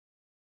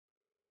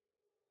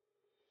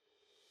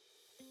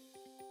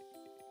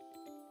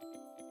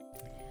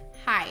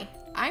Hi,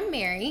 I'm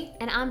Mary.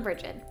 And I'm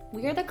Bridget.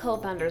 We are the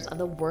co-founders of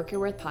the Work Your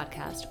Worth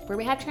podcast, where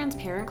we have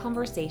transparent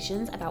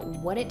conversations about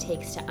what it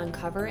takes to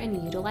uncover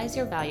and utilize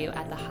your value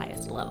at the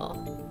highest level.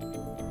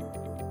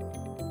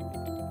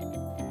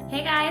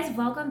 Hey guys,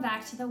 welcome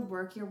back to the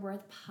Work Your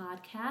Worth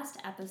podcast,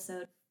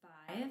 episode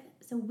 5.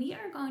 So we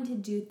are going to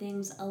do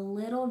things a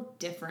little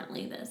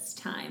differently this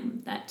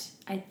time that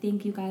I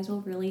think you guys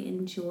will really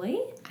enjoy.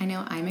 I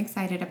know I'm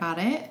excited about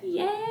it.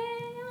 Yeah!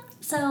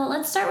 So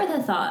let's start with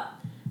a thought.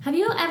 Have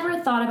you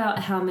ever thought about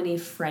how many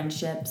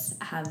friendships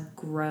have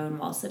grown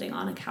while sitting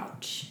on a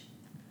couch?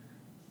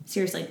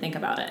 Seriously, think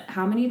about it.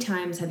 How many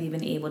times have you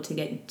been able to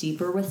get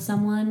deeper with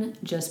someone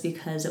just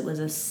because it was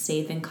a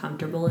safe and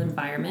comfortable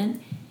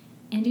environment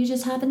and you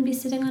just happen to be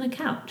sitting on a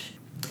couch?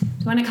 So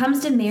when it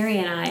comes to Mary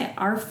and I,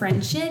 our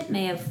friendship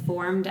may have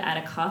formed at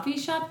a coffee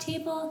shop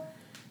table,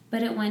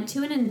 but it went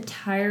to an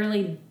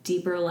entirely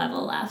deeper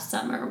level last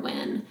summer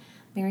when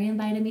Mary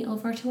invited me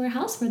over to her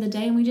house for the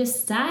day and we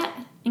just sat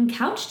and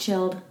couch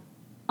chilled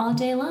all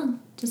day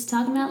long, just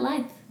talking about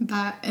life.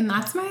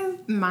 That's my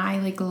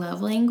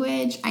love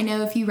language. I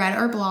know if you read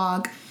our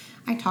blog,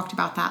 I talked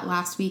about that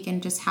last week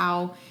and just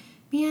how,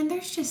 man,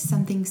 there's just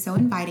something so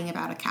inviting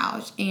about a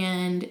couch.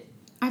 And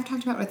I've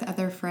talked about it with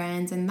other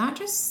friends, and that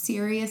just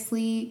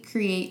seriously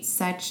creates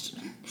such,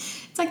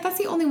 it's like that's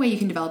the only way you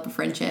can develop a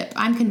friendship.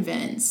 I'm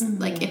convinced. Mm-hmm.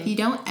 Like if you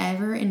don't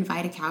ever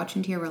invite a couch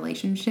into your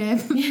relationship,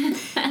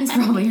 it's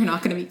probably you're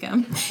not going to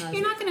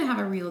you're not going to have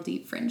a real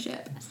deep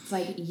friendship. It's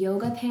like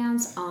yoga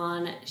pants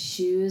on,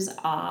 shoes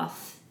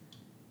off.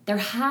 There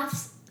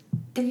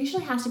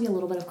usually has to be a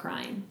little bit of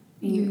crying.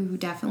 You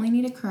definitely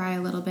need to cry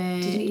a little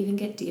bit. Did you even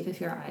get deep if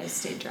your eyes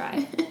stayed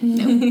dry?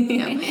 No.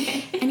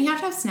 And you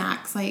have to have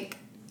snacks, like,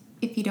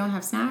 if you don't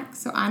have snacks.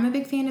 So I'm a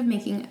big fan of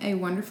making a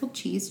wonderful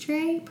cheese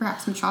tray,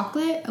 perhaps some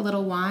chocolate, a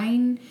little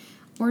wine,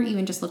 or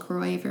even just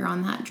LaCroix if you're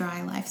on that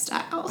dry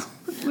lifestyle,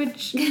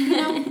 which,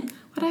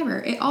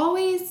 whatever. It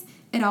always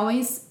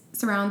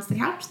surrounds the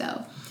couch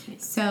though.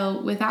 So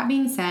with that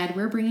being said,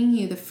 we're bringing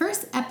you the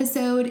first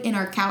episode in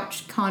our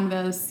Couch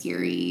Convo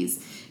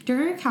series.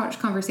 During our Couch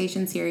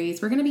Conversation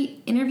series, we're going to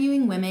be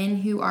interviewing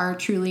women who are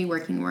truly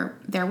working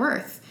their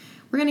worth.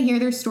 We're going to hear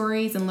their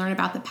stories and learn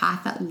about the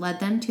path that led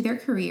them to their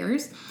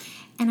careers.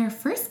 And our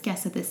first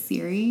guest of this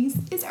series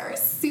is our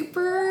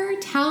super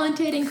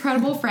talented,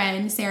 incredible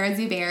friend, Sarah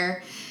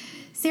Zubair.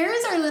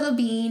 Sarah's our little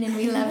bean, and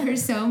we love her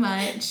so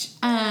much.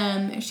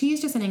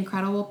 She's just an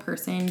incredible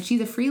person.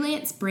 She's a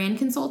freelance brand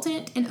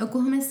consultant in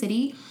Oklahoma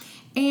City,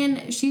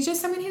 and she's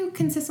just someone who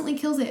consistently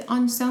kills it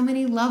on so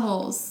many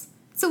levels.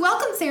 So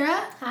welcome,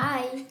 Sarah.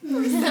 Hi.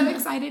 We're so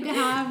excited to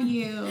have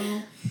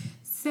you.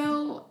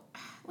 So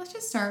let's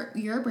just start.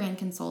 You're a brand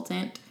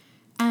consultant.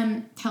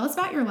 Tell us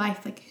about your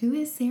life. Like, who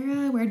is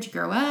Sarah? Where'd you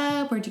grow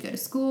up? Where'd you go to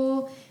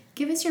school?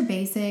 Give us your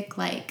basic,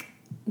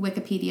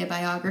 Wikipedia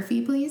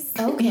biography, please.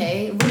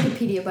 Okay,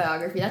 Wikipedia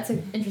biography. That's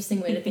an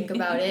interesting way to think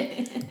about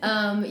it.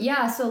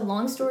 So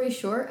long story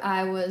short,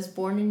 I was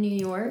born in New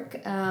York,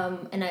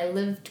 and I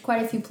lived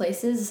quite a few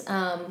places.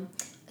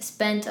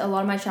 Spent a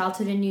lot of my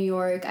childhood in New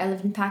York. I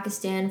lived in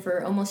Pakistan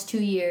for almost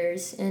 2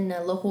 years in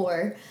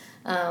Lahore,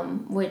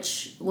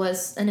 which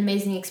was an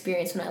amazing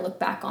experience when I look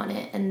back on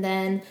it. And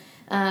then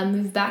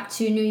moved back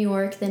to New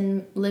York,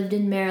 then lived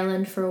in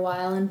Maryland for a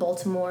while in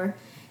Baltimore.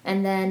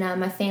 And then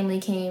my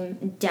family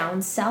came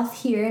down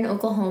south here in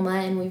Oklahoma,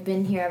 and we've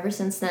been here ever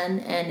since then.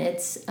 And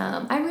it's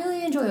I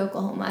really enjoy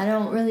Oklahoma. I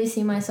don't really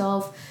see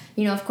myself,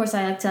 of course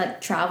I like to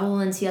travel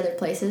and see other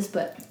places,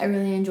 but I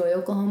really enjoy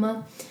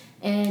Oklahoma.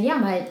 And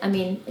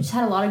I just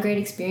had a lot of great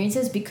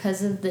experiences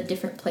because of the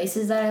different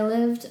places that I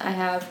lived. I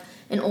have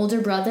an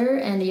older brother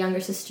and a younger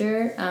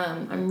sister.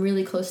 I'm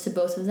really close to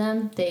both of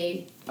them.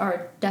 They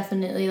are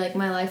definitely like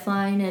my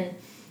lifeline,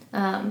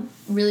 and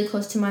really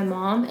close to my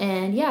mom.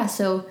 And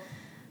so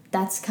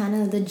that's kind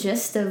of the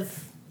gist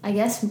of, I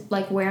guess,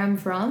 where I'm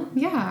from.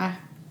 Yeah.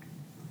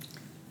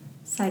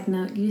 Side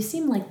note, you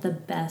seem like the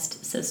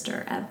best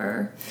sister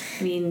ever.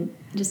 I mean,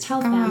 just how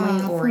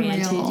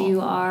family-oriented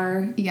you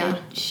are. Yeah.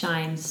 It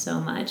shines so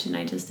much, and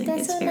I just think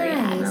That's it's so very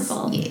nice.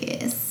 admirable.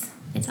 Yes.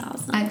 It's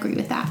awesome. I agree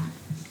with that.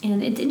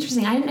 And it's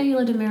interesting. I didn't know you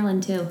lived in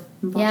Maryland, too.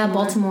 Yeah,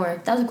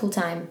 Baltimore. That was a cool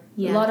time.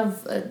 Yeah. A lot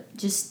of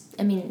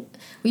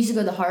we used to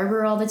go to the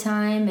harbor all the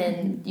time,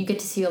 and you get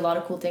to see a lot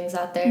of cool things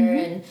out there.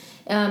 Mm-hmm.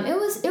 And it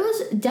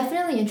was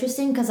definitely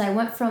interesting because I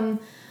went from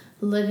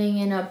living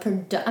in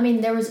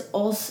there was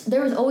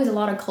always a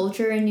lot of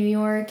culture in New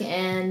York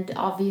and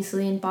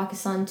obviously in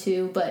Pakistan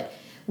too, but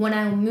when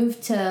I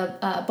moved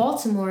to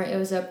Baltimore, it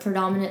was a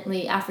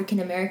predominantly African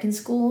American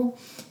school,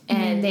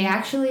 and they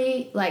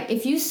actually,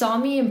 if you saw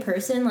me in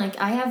person,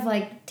 I have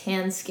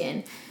tan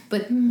skin,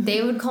 but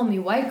they would call me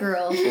white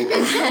girl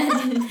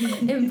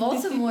in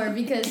Baltimore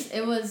because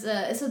it was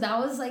so that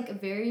was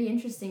very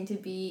interesting to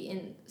be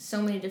in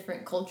so many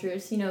different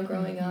cultures,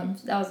 growing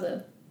up. That was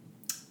a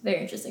very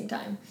interesting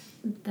time.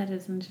 That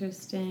is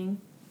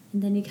interesting.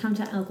 And then you come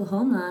to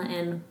Oklahoma,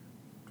 and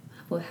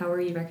how were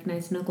you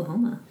recognized in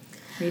Oklahoma?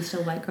 Were you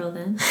still a white girl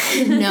then?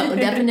 No,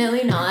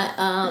 definitely not.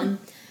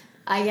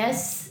 I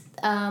guess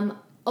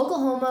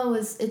Oklahoma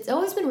it's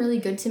always been really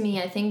good to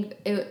me. I think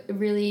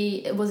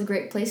it was a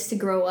great place to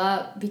grow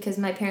up because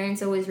my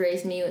parents always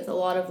raised me with a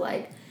lot of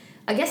like,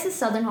 I guess the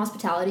Southern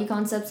hospitality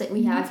concepts that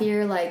we have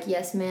here, like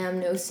yes ma'am,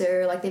 no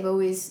sir, like they've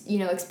always,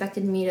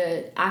 expected me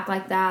to act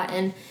like that,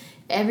 and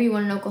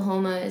everyone in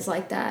Oklahoma is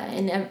like that,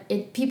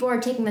 and people are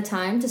taking the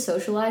time to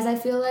socialize. I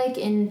feel like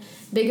in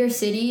bigger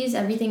cities,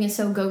 everything is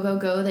so go, go,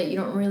 go that you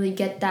don't really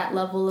get that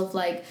level of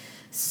like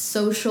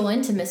social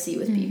intimacy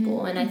with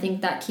people, and I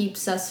think that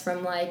keeps us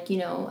from like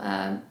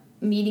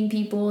meeting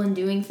people and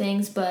doing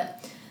things.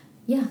 But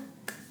yeah,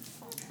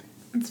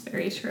 it's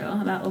very true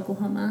about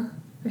Oklahoma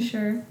for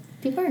sure.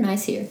 People are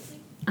nice here.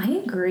 I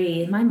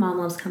agree. My mom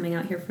loves coming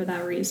out here for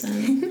that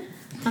reason.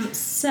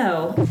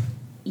 So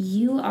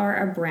you are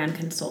a brand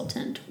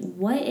consultant.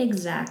 What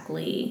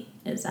exactly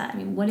is that? I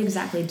mean, what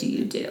exactly do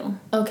you do?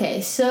 Okay,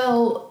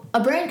 so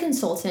a brand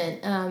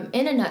consultant,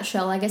 in a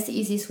nutshell, I guess the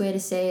easiest way to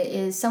say it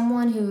is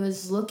someone who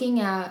is looking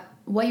at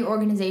what your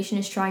organization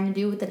is trying to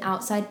do with an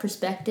outside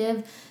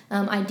perspective,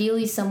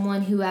 ideally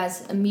someone who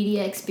has a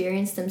media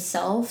experience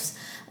themselves,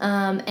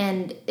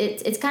 and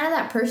it's kind of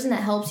that person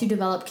that helps you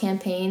develop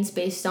campaigns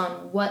based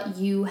on what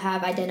you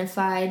have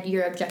identified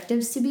your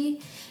objectives to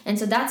be. And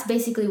so that's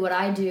basically what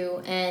I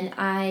do, and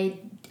I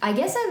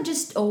guess I've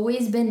just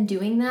always been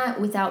doing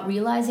that without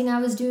realizing I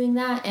was doing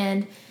that.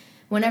 And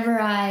whenever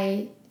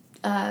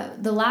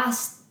the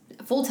last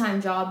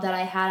full-time job that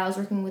I had, I was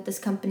working with this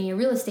company, a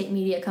real estate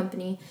media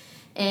company,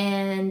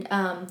 and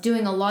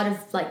doing a lot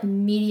of like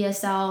media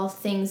style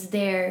things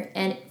there.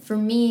 And for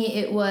me,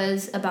 it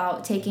was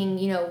about taking,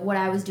 what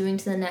I was doing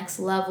to the next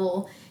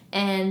level.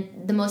 And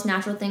the most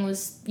natural thing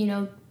was,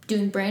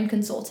 doing brand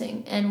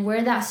consulting. And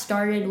where that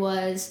started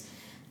was,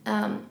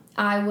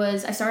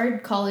 I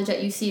started college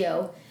at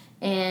UCO,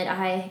 and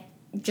I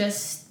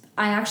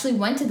actually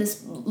went to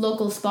this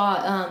local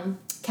spot,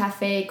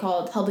 cafe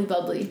called Hubbly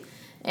Bubbly.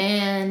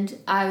 And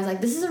I was like,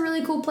 this is a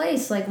really cool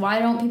place. Like, why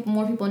don't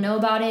more people know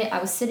about it?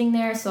 I was sitting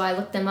there, so I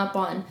looked them up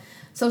on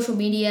social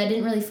media.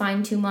 Didn't really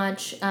find too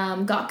much.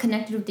 Got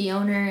connected with the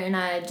owner, and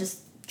I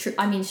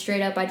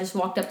straight up, I just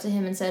walked up to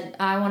him and said,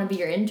 I want to be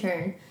your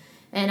intern.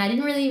 And I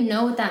didn't really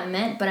know what that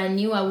meant, but I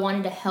knew I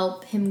wanted to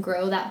help him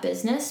grow that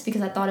business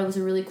because I thought it was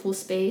a really cool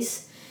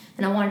space,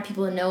 and I wanted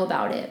people to know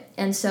about it.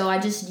 And so I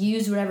just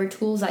used whatever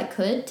tools I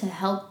could to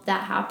help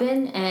that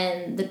happen.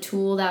 And the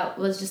tool that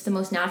was just the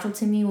most natural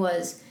to me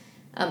was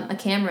a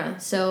camera.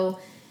 So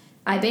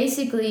I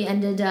basically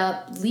ended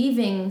up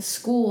leaving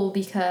school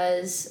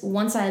because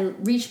once I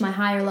reached my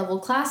higher level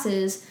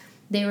classes,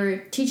 they were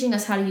teaching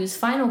us how to use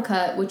Final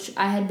Cut, which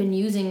I had been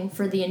using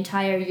for the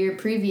entire year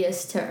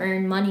previous to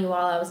earn money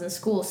while I was in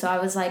school. So I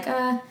was like,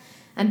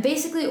 I'm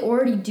basically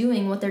already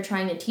doing what they're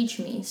trying to teach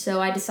me. So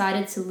I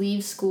decided to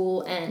leave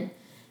school and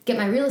get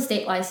my real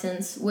estate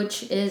license,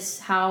 which is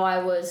how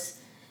I was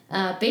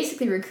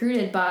basically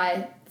recruited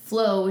by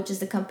Flow, which is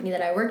the company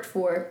that I worked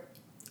for.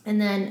 And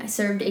then I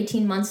served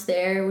 18 months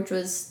there, which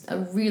was a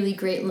really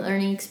great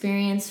learning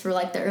experience for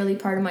like the early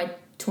part of my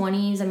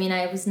 20s. I mean,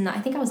 I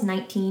think I was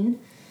 19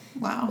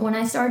 when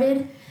I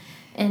started.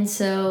 And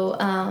so,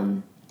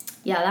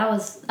 that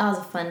was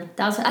a fun.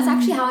 That's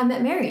actually how I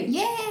met Mary.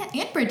 Yeah,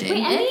 and Bridget.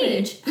 Wait, and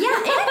Bridge. Yeah,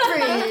 and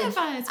Bridget. Both of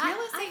us.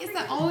 Real estate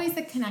is always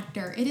the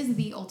connector. It is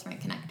the ultimate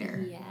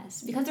connector.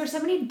 Yes, because there's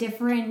so many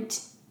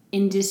different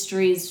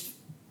industries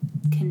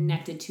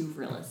connected to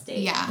real estate.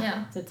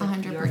 Yeah. So it's like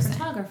 100%. you're a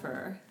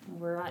photographer.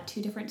 We're at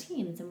two different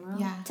teams, and we're all...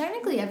 Yeah.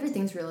 Technically,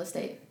 everything's real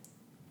estate,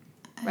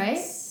 right?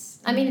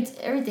 I mean, it's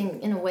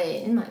everything in a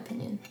way, in my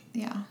opinion.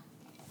 Yeah,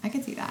 I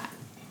could see that.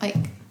 Like,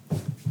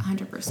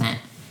 100%.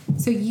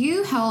 So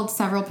you held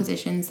several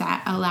positions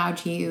that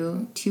allowed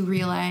you to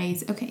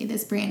realize, okay,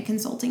 this brand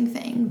consulting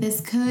thing,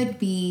 this could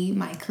be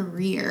my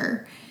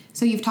career.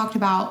 So you've talked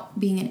about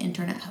being an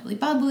intern at Hubbly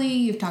Bubbly.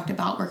 You've talked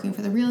about working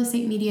for the real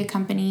estate media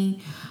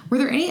company. Were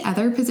there any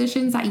other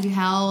positions that you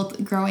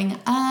held growing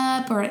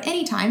up or at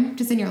any time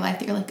just in your life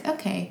that you're like,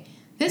 okay,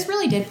 this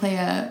really did play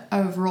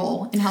a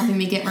role in helping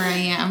me get where I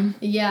am?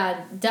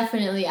 Yeah,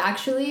 definitely.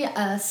 Actually,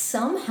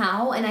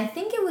 somehow, and I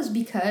think it was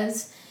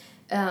because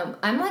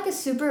I'm like a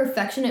super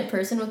affectionate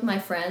person with my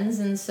friends,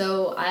 and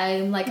so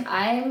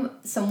I'm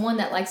someone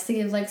that likes to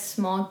give like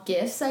small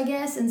gifts, I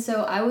guess, and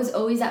so I was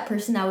always that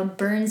person that would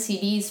burn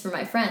CDs for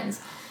my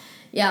friends.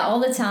 Yeah, all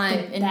the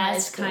time in high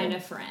school. Kind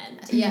of friend.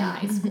 Yeah,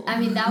 in high school. I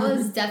mean, that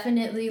was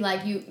definitely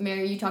like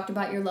Mary, you talked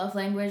about your love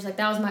language. Like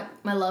that was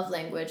my love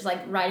language, like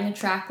writing a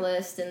track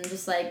list and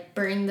just like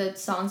burning the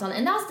songs on.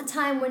 And that was the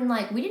time when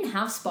like we didn't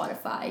have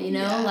Spotify,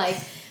 like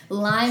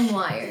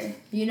LimeWire,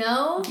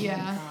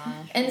 Yeah.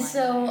 And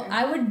so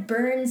I would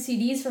burn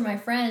CDs for my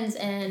friends,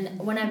 and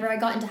whenever I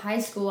got into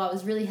high school, I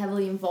was really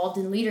heavily involved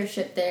in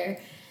leadership there.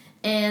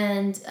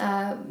 And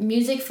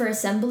music for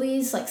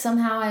assemblies, like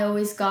somehow I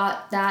always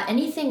got that.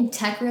 Anything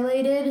tech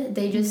related,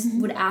 they just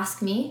would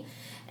ask me.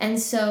 And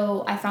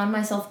so I found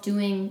myself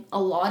doing a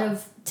lot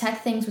of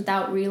tech things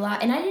without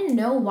realizing, and I didn't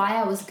know why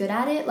I was good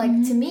at it. Like,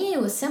 to me,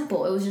 it was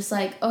simple. It was just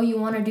like, oh, you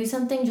want to do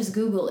something? Just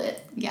Google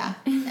it. Yeah.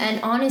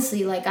 And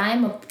honestly, like,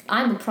 I'm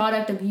a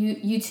product of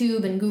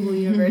YouTube and Google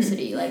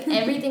University. Like,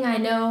 everything I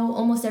know,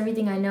 almost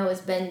everything I know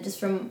has been just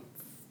from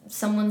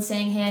someone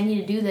saying, hey, I need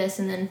to do this,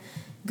 and then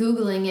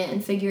Googling it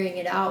and figuring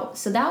it out.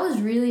 So that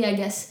was really, I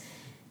guess,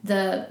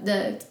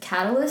 the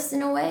catalyst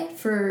in a way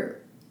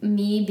for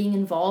me being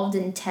involved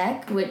in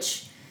tech,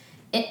 which...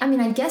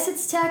 I guess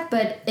it's tech,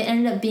 but it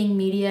ended up being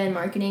media and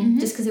marketing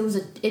just because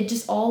it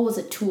just all was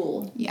a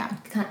tool. Yeah.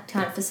 To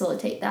kind of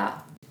facilitate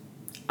that.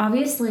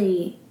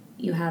 Obviously,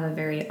 you have a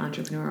very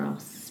entrepreneurial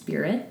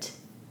spirit,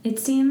 it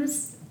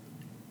seems.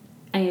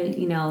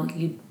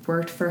 You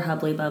worked for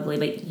Hubbly Bubbly,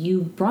 but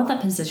you brought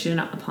that position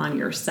upon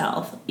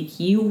yourself. Like,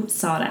 you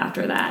sought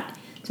after that.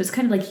 So it's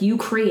kind of like you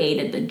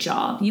created the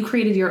job. You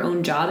created your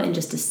own job and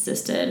just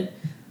assisted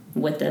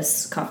with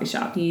this coffee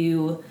shop.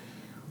 You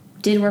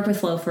did work with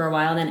Flow for a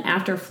while. Then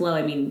after Flow,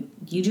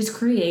 you just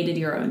created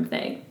your own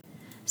thing.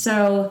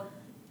 So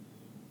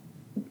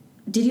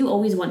did you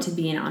always want to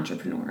be an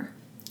entrepreneur?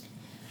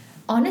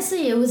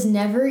 Honestly, it was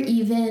never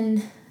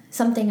even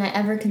something I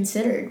ever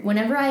considered.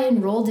 Whenever I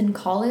enrolled in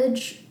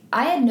college,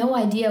 I had no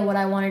idea what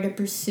I wanted to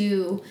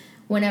pursue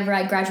whenever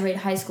I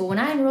graduated high school. When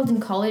I enrolled in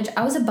college,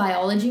 I was a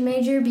biology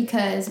major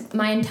because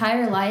my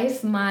entire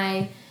life,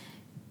 my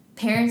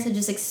parents had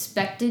just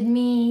expected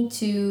me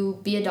to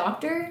be a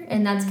doctor,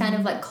 and that's kind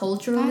of like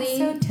culturally.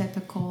 That's so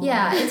typical.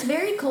 Yeah, it's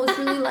very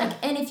culturally like,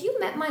 and if you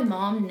met my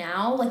mom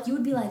now, like, you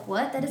would be like,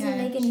 what? That doesn't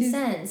make any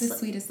sense. The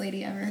sweetest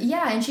lady ever.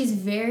 Yeah, and she's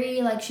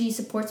very, like, she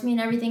supports me in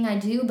everything I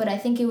do, but I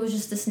think it was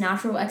just this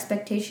natural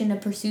expectation to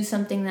pursue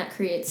something that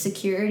creates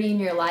security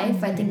in your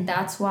life. I think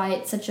that's why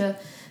it's such a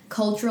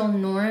cultural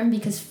norm,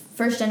 because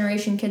first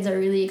generation kids are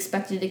really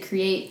expected to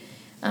create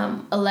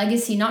a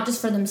legacy, not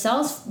just for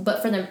themselves,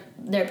 but for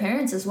their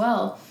parents as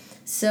well.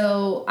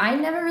 So I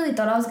never really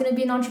thought I was going to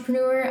be an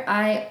entrepreneur.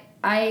 I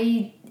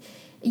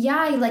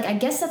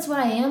guess that's what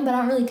I am, but I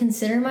don't really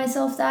consider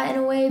myself that in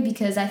a way,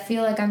 because I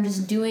feel like I'm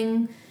just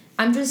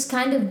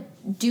kind of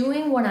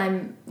doing what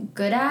I'm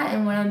good at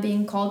and what I'm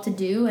being called to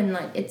do. And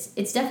like,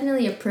 it's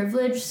definitely a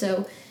privilege.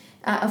 So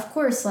of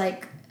course,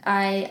 like,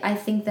 I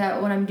think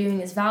that what I'm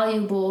doing is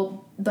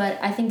valuable, but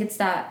I think it's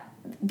that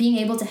being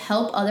able to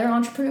help other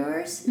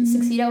entrepreneurs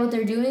succeed at what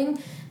they're doing,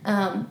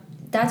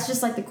 that's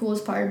just like the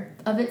coolest part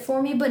of it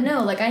for me. But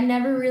no, like, I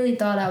never really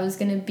thought I was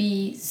going to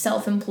be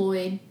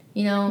self-employed,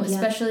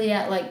 especially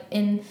at like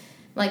in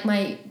like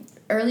my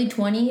early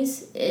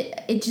 20s.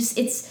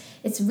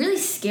 It's really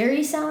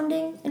scary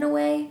sounding in a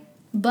way,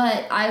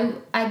 but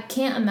I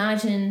can't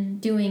imagine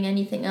doing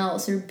anything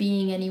else or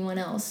being anyone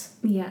else.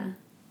 Yeah.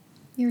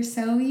 You're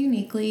so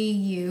uniquely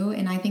you,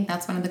 and I think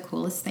that's one of the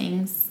coolest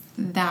things,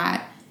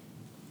 that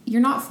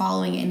you're not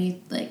following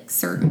any like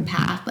certain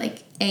path,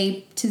 like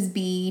A to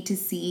B to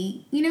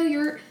C.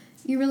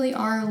 You really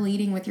are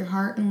leading with your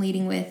heart and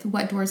leading with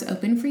what doors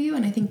open for you,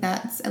 and I think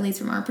that's, at least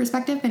from our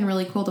perspective, been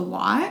really cool to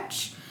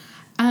watch.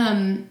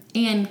 And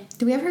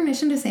do we have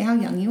permission to say how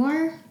young you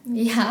are?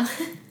 Yeah.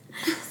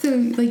 So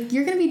like,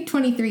 you're gonna be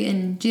 23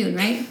 in June,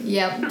 right?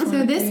 Yep.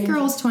 So this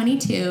girl's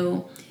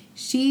 22.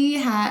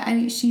 She's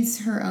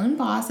her own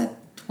boss at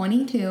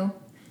 22.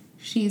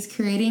 She's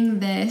creating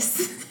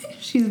this.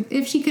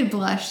 If she could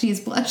blush,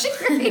 she's blushing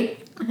right.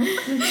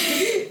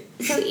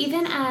 So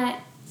even at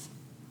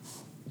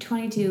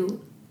 22,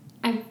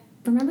 I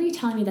remember you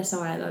telling me this a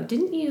while ago.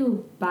 Didn't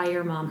you buy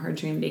your mom her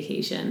dream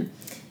vacation?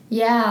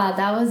 Yeah,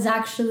 that was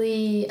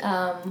actually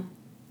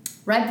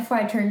right before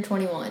I turned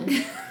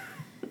 21.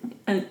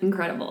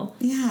 Incredible.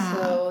 Yeah.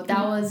 So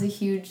that was a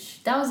huge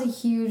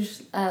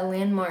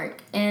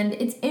landmark, and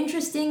it's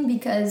interesting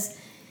because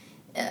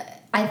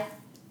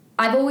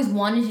I've always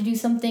wanted to do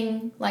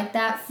something like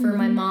that for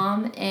my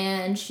mom,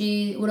 and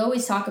she would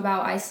always talk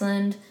about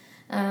Iceland,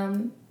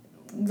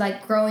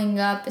 like growing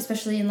up,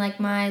 especially in like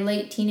my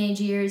late teenage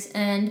years,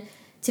 and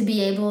to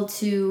be able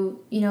to,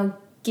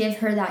 give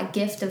her that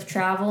gift of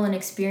travel and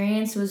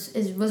experience was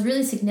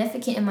really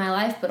significant in my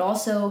life, but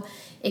also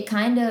it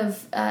kind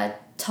of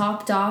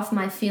topped off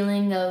my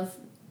feeling of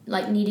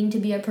like needing to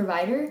be a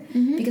provider,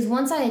 because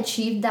once I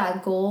achieved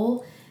that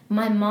goal,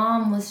 my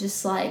mom was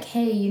just like,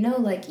 hey,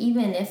 like,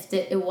 even if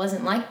it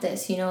wasn't like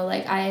this,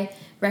 like, I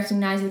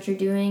recognize what you're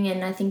doing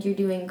and I think you're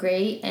doing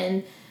great.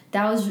 And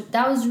that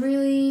was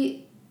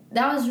really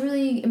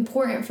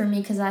important for me,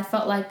 because I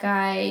felt like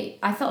I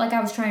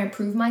was trying to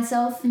prove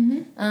myself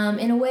in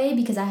a way,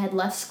 because I had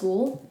left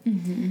school.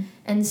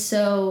 And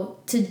so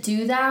to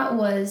do that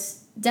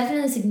was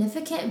definitely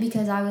significant,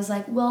 because I was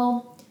like,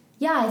 well,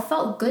 yeah, I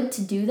felt good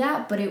to do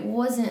that, but it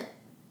wasn't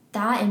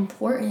that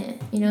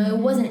important. It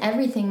wasn't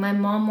everything. My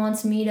mom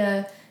wants me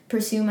to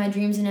pursue my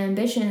dreams and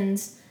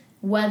ambitions,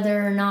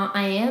 whether or not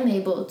I am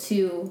able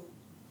to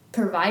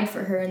provide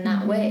for her in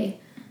that way.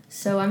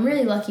 So I'm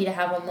really lucky to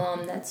have a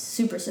mom that's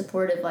super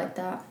supportive like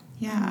that.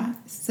 Yeah.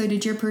 So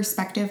did your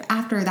perspective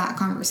after that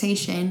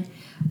conversation,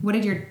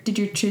 did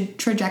your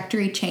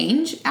trajectory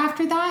change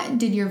after that?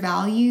 Did your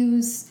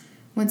values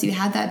once you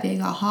had that big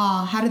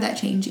aha, how did that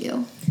change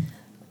you?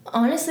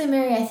 Honestly,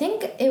 Mary, I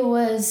think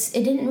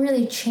it didn't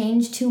really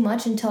change too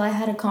much until I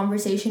had a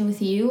conversation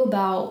with you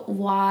about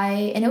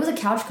why, and it was a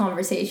couch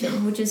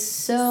conversation, which is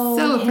so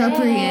appropriate.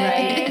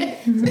 right?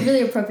 It's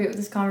really appropriate with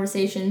this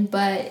conversation,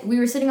 but we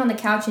were sitting on the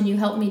couch and you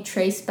helped me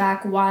trace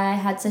back why I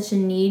had such a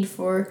need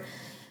for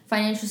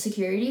financial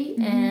security.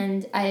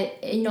 And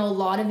a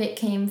lot of it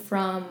came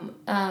from,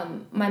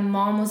 my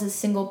mom was a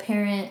single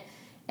parent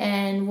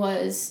and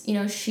was,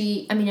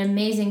 an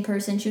amazing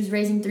person. She was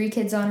raising 3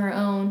 kids on her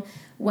own,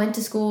 went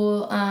to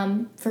school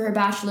for her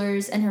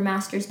bachelor's and her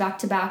master's back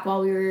to back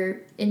while we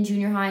were in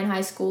junior high and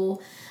high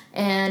school.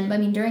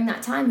 And during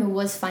that time, it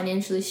was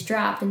financially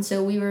strapped. And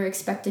so we were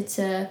expected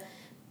to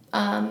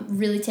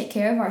really take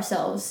care of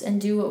ourselves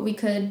and do what we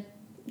could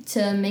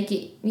to make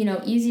it,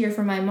 easier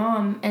for my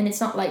mom. And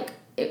it's not like,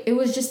 it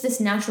was just this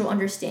natural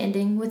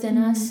understanding within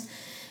us.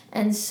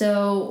 And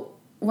so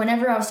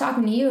whenever I was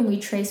talking to you and we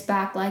traced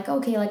back, I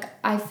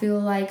feel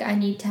like I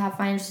need to have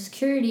financial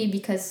security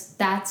because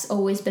that's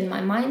always been my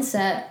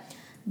mindset,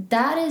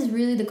 that is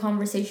really the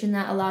conversation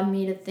that allowed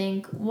me to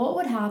think, what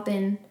would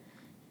happen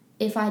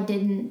if I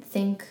didn't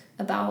think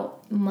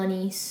about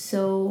money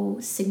so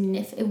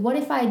significant? What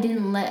if I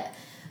didn't let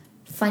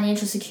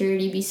financial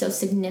security be so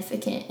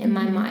significant in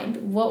my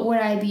mind? What would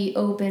I be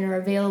open or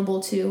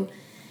available to?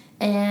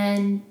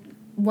 And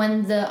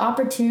when the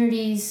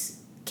opportunities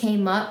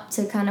came up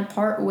to kind of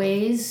part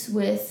ways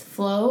with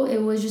Flow, it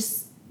was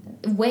just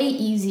way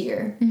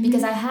easier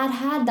because I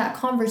had that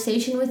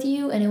conversation with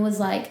you and it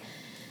was like,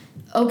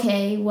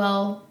 okay,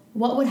 well,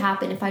 what would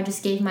happen if I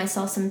just gave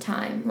myself some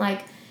time?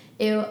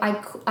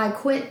 I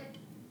quit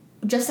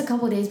just a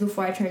couple of days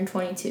before I turned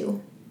 22.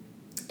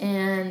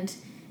 And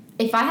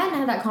if I hadn't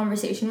had that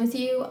conversation with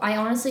you, I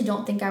honestly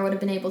don't think I would have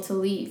been able to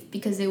leave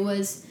because I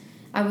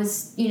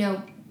was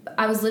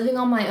living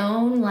on my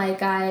own.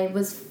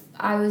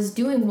 I was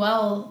doing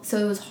well, so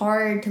it was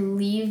hard to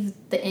leave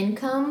the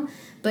income,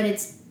 but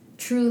it's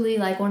truly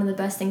like one of the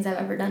best things I've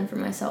ever done for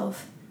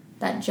myself.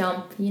 That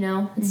jump,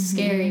 it's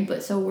scary,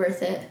 but so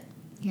worth it.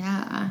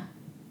 Yeah.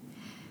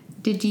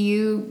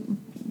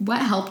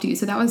 What helped you?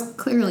 So that was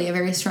clearly a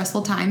very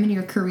stressful time in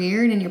your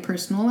career and in your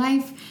personal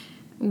life.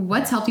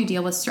 What's helped you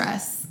deal with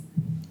stress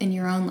in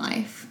your own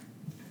life?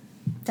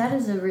 That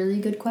is a really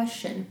good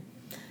question.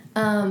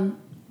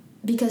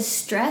 Because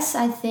stress,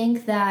 I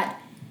think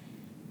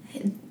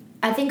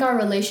our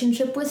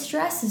relationship with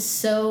stress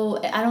is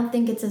I don't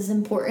think it's as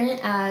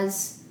important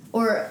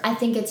or I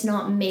think it's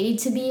not made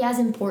to be as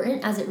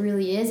important as it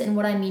really is. And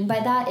what I mean by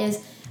that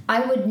is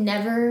I would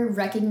never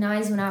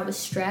recognize when I was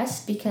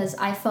stressed because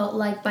I felt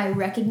like by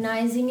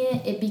recognizing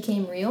it, it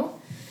became real.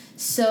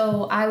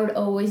 So I would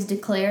always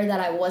declare that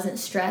I wasn't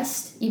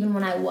stressed, even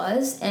when I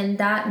was. And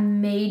that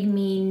made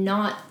me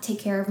not take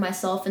care of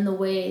myself in the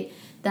way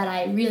that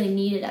I really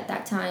needed at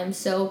that time.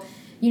 So,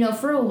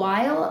 for a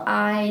while,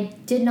 I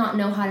did not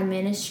know how to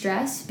manage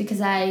stress because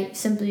I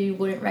simply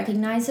wouldn't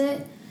recognize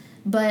it.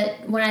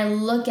 But when I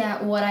look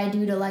at what I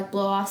do to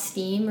blow off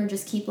steam or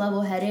just keep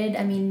level-headed,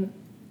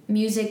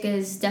 music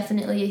is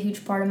definitely a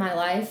huge part of my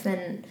life.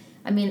 And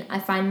I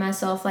find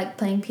myself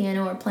playing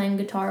piano or playing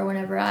guitar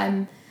whenever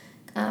I'm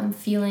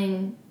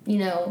feeling,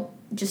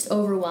 just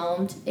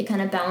overwhelmed. It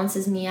kind of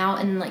balances me out.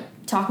 And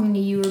talking to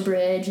you or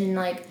Bridge and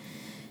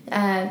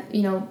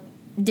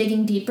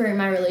digging deeper in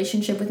my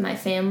relationship with my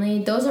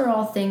family, those are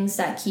all things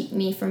that keep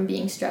me from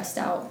being stressed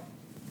out.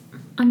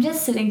 I'm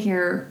just sitting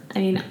here.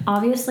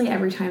 Obviously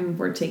every time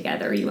we're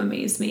together, you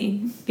amaze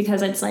me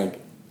because it's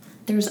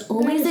there's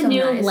always a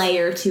new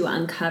layer to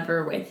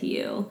uncover with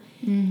you.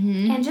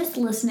 And just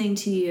listening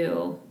to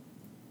you,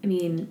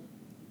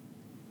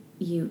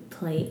 you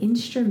play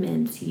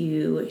instruments,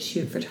 you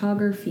shoot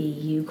photography,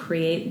 you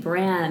create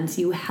brands,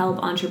 you help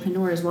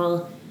entrepreneurs.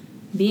 Well,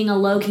 being a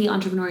low-key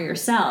entrepreneur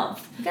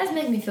yourself. You guys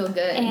make me feel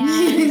good.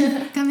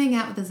 And coming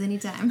out with us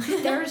anytime.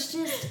 there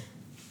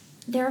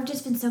have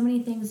just been so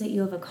many things that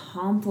you have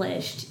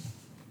accomplished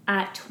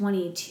at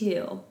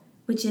 22,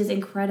 which is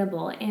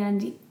incredible.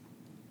 And,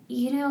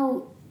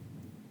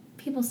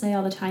 people say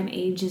all the time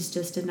age is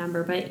just a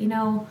number, but,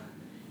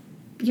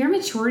 your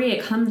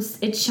maturity,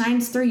 it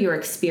shines through your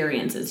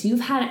experiences. You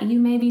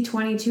may be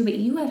 22, but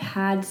you have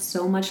had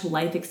so much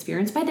life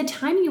experience by the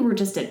time you were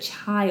just a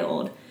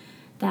child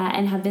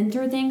and have been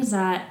through things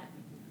that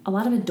a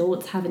lot of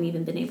adults haven't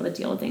even been able to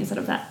deal with, things that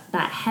are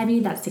that heavy,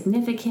 that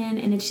significant.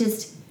 And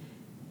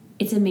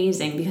it's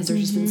amazing because there's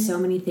just been so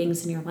many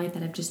things in your life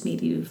that have just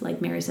made you,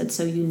 like Mary said,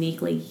 so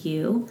uniquely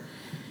you.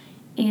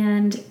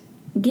 And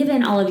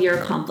given all of your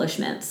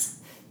accomplishments,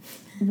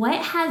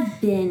 what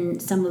have been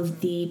some of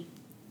the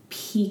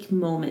peak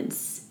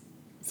moments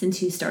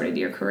since you started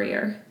your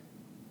career?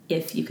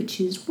 If you could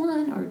choose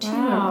one or two,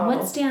 wow.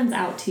 What stands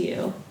out to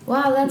you?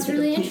 Wow, that's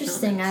really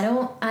interesting. I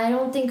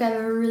don't think I've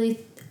ever really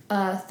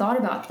thought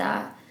about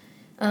that.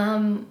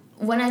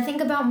 When I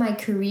think about my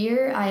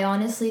career, I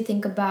honestly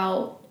think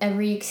about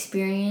every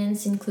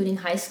experience, including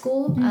high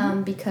school,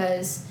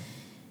 because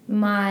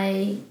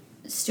my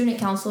student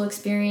council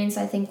experience,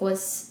 I think,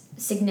 was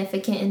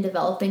significant in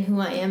developing who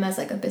I am as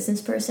like a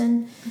business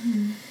person.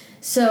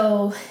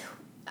 So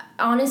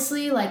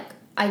honestly, like,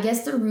 I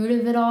guess the root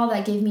of it all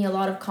that gave me a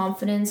lot of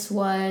confidence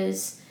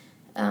was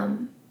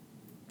being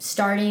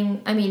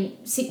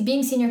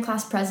senior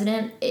class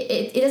president.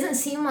 It doesn't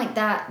seem like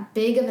that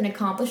big of an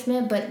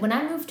accomplishment, but when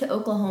I moved to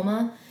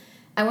Oklahoma,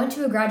 I went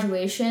to a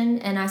graduation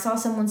and I saw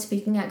someone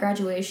speaking at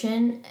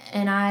graduation,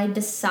 and I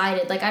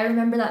decided, like, I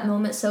remember that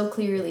moment so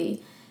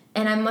clearly,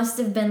 and I must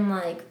have been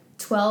like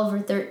 12 or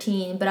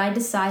 13, but I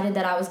decided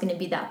that I was going to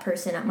be that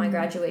person at my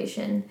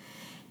graduation.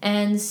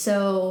 And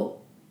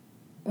so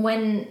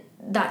when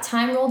that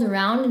time rolled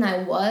around and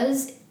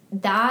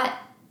that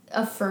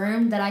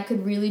affirmed that I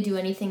could really do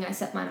anything I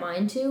set my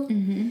mind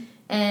to.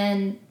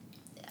 And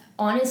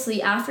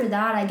honestly, after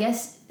that, I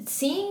guess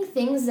seeing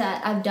things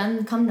that I've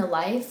done come to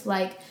life,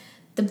 like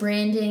the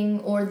branding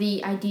or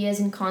the ideas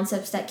and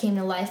concepts that came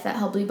to life at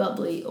Hubbly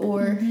Bubbly,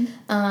 or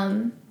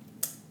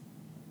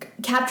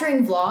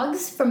capturing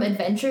vlogs from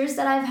adventures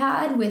that I've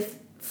had with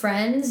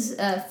friends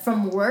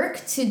from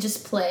work to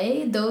just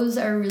play, those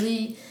are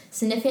really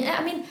significant.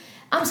 I mean,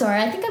 I'm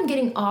sorry, I think I'm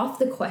getting off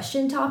the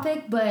question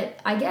topic, but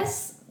I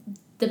guess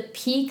the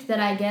peak that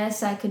I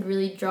guess I could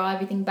really draw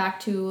everything back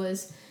to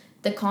was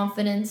the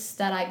confidence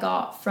that I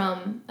got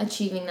from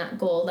achieving that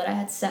goal that I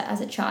had set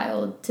as a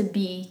child to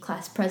be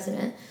class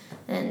president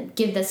and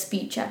give the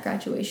speech at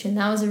graduation.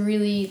 That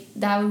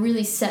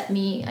really set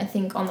me, I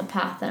think, on the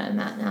path that I'm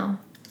at now.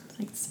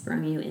 Like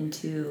sprung you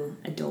into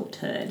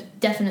adulthood.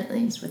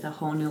 Definitely. Just with a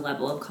whole new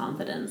level of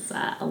confidence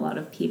that a lot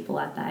of people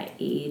at that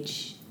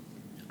age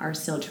are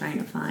still trying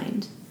to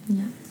find.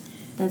 Yeah.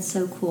 That's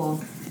so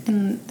cool.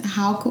 And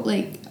how cool,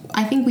 like,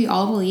 I think we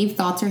all believe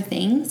thoughts are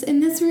things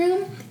in this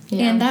room.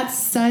 Yeah. And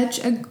that's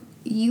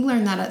you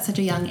learned that at such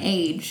a young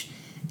age.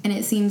 And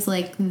it seems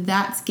like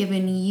that's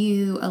given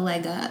you a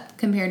leg up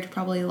compared to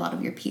probably a lot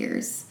of your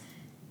peers.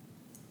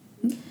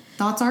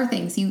 Thoughts are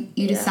things. You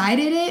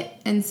decided it,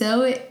 and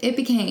so it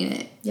became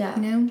it. Yeah.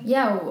 You know?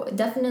 Yeah,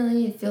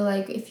 definitely feel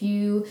like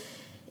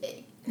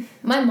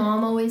my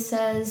mom always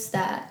says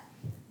that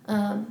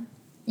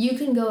you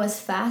can go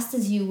as fast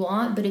as you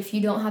want, but if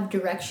you don't have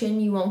direction,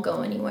 you won't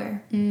go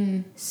anywhere.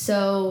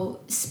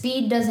 So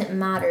speed doesn't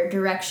matter,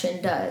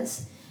 direction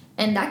does.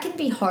 And that can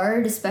be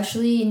hard,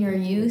 especially in your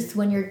youth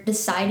when you're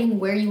deciding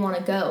where you want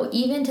to go.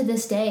 Even to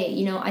this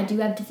day, I do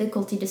have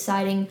difficulty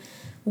deciding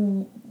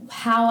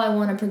how I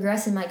want to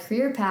progress in my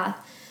career path,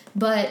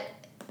 but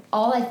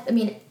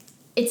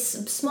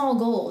it's small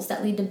goals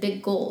that lead to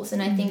big goals.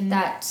 And I think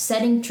that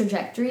setting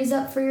trajectories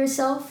up for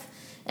yourself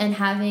and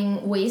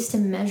having ways to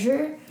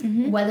measure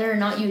whether or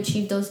not you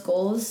achieve those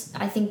goals,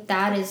 I think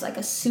that is like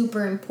a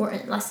super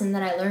important lesson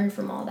that I learned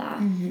from all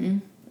that.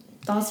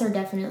 Thoughts are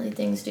definitely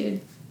things,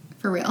 dude.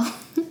 For real.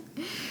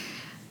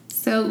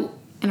 So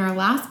in our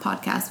last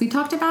podcast, we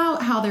talked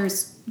about how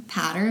there's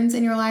patterns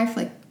in your life.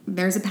 Like,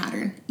 there's a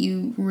pattern.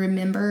 You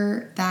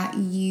remember that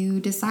you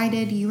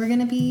decided you were going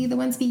to be the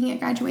one speaking at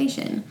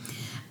graduation.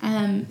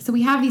 So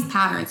we have these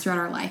patterns throughout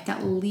our life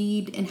that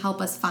lead and help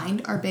us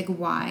find our big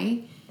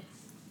why.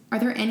 Are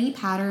there any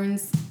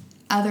patterns,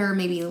 other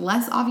maybe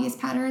less obvious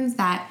patterns,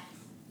 that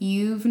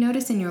you've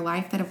noticed in your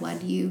life that have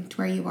led you to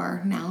where you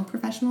are now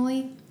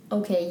professionally?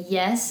 Okay,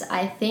 yes,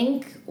 I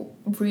think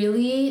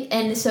really,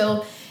 and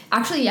so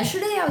actually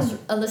yesterday I was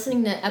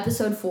listening to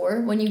episode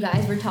 4 when you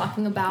guys were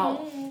talking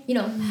about,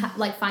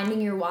 like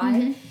finding your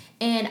why,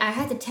 and I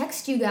had to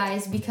text you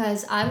guys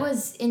because I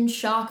was in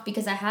shock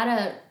because I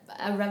had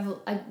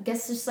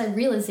a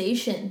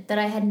realization that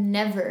I had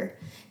never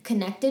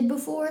connected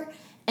before,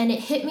 and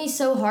it hit me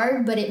so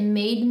hard, but it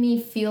made me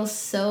feel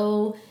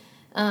so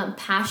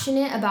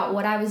passionate about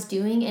what I was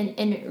doing,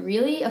 and it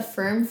really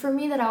affirmed for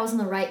me that I was on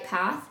the right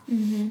path.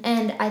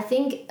 And I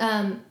think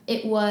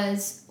it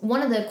was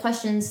one of the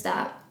questions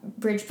that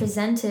Bridge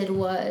presented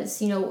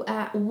was,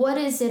 what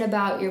is it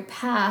about your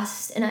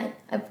past? And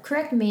I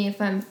correct me if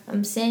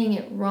I'm saying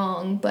it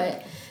wrong,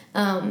 but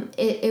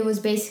it was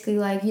basically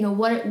like,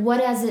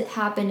 what has it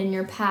happened in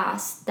your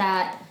past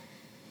that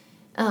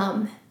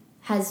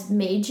has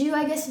made you,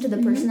 I guess, into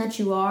the person that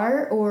you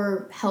are,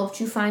 or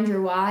helped you find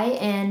your why?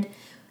 And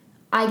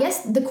I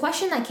guess the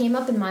question that came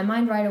up in my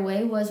mind right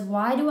away was,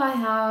 why do I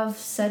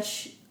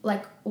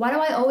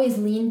always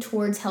lean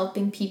towards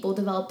helping people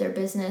develop their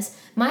business?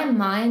 My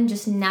mind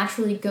just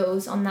naturally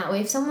goes on that way.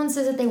 If someone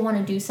says that they want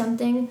to do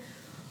something,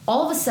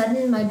 all of a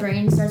sudden my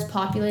brain starts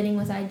populating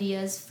with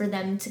ideas for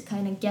them to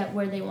kind of get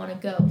where they want to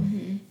go.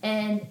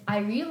 And I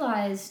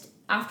realized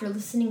after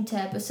listening to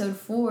episode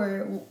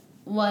 4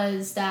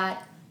 was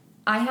that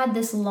I had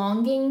this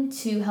longing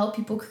to help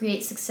people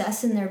create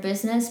success in their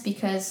business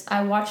because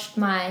I watched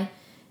my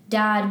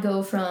dad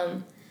go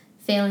from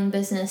failing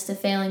business to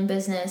failing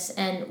business,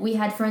 and we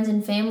had friends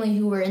and family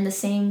who were in the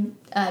same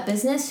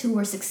business who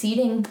were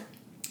succeeding,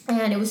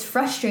 and it was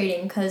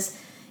frustrating because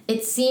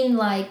it seemed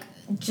like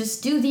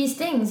just do these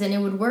things and it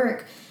would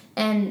work.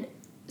 And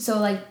so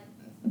like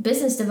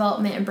business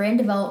development and brand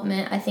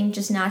development, I think,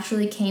 just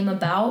naturally came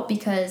about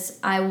because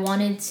I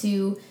wanted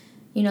to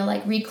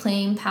like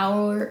reclaim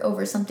power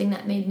over something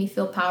that made me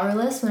feel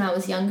powerless when I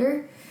was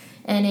younger.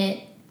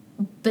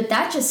 But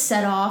that just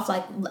set off,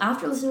 like,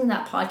 after listening to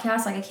that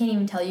podcast, like, I can't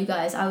even tell you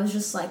guys, I was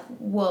just like,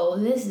 whoa,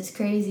 this is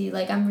crazy.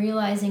 Like, I'm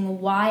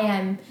realizing why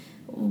am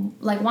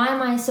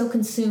I so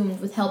consumed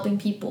with helping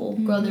people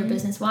grow their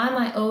business? Why am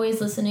I always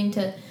listening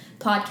to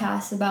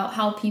podcasts about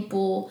how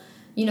people,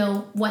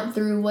 went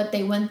through what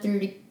they went through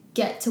to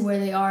get to where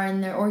they are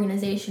in their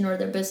organization or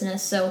their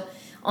business? So,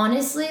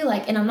 honestly,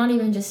 like, and I'm not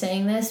even just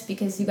saying this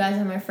because you guys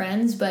are my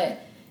friends,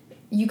 but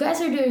you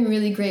guys are doing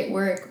really great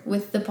work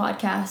with the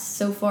podcast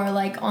so far.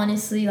 Like,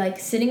 honestly, like,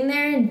 sitting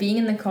there and being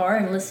in the car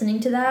and listening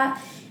to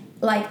that,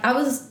 like, I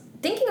was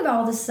thinking about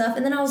all this stuff,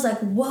 and then I was like,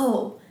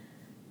 whoa,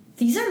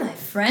 these are my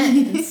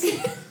friends.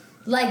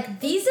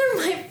 Like, these are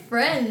my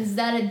friends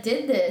that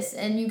did this,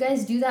 and you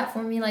guys do that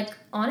for me, like,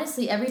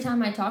 honestly, every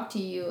time I talk to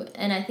you.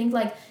 And I think,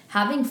 like,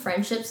 having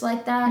friendships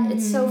like that,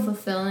 it's so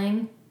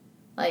fulfilling.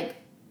 Like,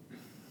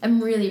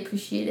 I'm really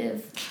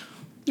appreciative.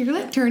 You're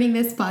like turning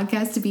this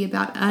podcast to be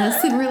about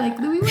us, and we're like,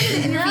 we want to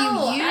interview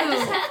you. I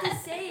just have to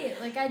say it.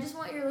 Like, I just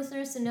want your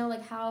listeners to know,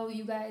 like, how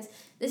you guys,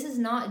 this is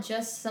not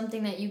just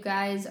something that you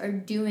guys are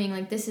doing.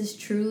 Like, this is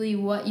truly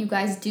what you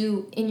guys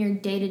do in your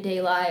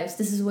day-to-day lives.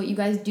 This is what you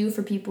guys do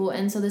for people.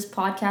 And so this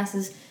podcast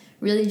is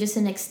really just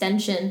an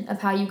extension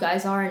of how you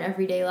guys are in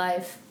everyday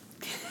life.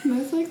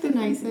 That's like the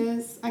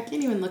nicest. I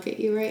can't even look at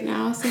you right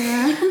now,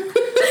 Sarah.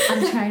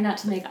 I'm trying not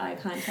to make eye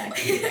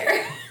contact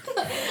either.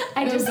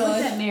 I just looked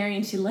at Mary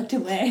and she looked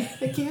away.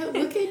 I can't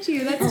look at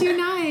you. That's too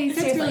nice.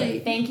 That's Seriously, really...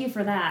 thank you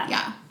for that.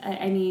 Yeah.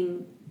 I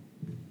mean,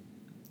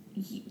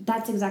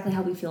 that's exactly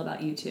how we feel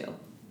about you too.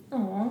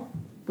 Aww.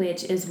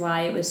 Which is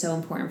why it was so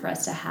important for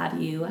us to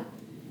have you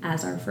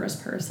as our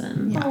first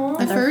person. Yeah. Aww.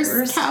 The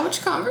first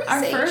couch conversation.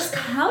 Our first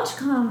couch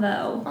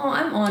convo. Oh,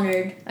 I'm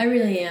honored. I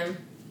really am.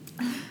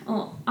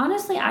 Well,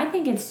 honestly, I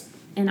think it's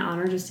an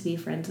honor just to be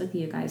friends with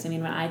you guys. I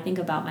mean, when I think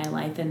about my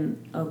life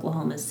in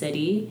Oklahoma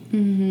City, I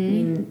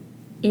mean,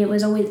 it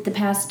was always the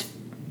past,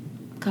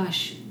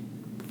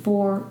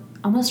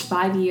 almost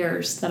 5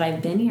 years that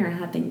I've been here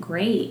have been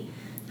great.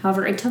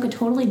 However, it took a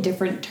totally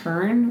different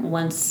turn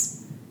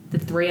once the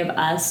three of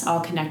us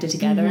all connected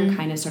together and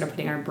kind of started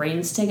putting our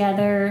brains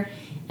together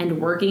and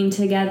working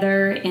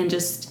together and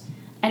just,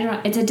 I don't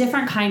know, it's a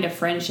different kind of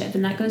friendship.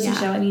 And that goes to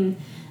show, I mean,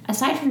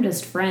 aside from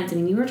just friends, I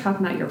mean, you were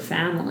talking about your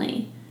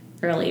family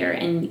earlier,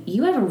 and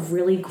you have a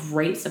really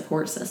great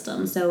support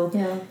system. So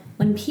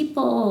when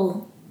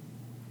people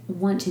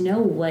want to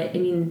know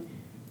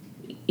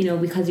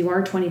because you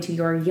are 22,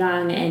 you're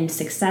young and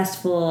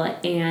successful,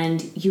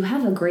 and you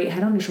have a great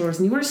head on your shoulders,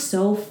 and you are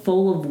so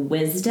full of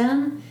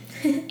wisdom.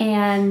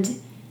 And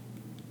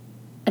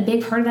a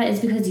big part of that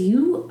is because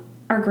you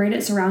are great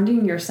at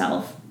surrounding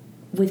yourself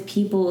with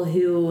people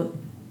who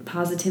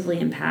positively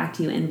impact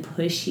you and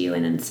push you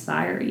and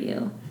inspire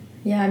you.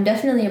 Yeah, I'm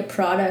definitely a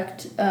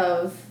product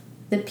of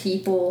the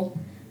people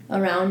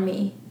around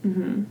me.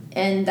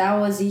 And that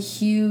was a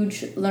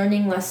huge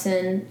learning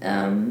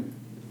lesson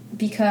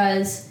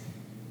because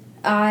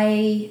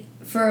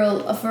for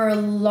a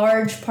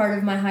large part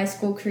of my high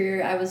school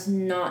career, I was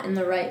not in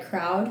the right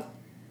crowd.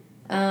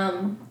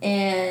 And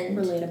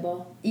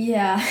relatable.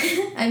 Yeah,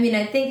 I mean,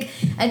 I think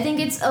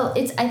it's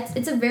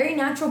a very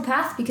natural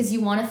path because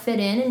you want to fit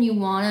in and you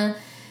want to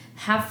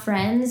have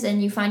friends,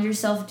 and you find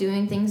yourself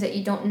doing things that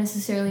you don't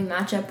necessarily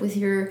match up with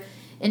your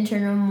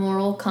internal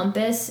moral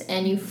compass,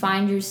 and you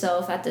find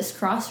yourself at this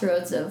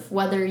crossroads of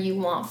whether you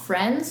want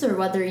friends or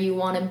whether you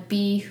want to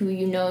be who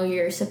you know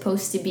you're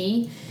supposed to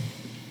be.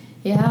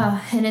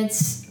 Yeah, and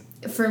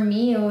for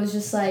me, it was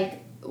just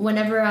like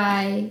whenever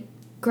I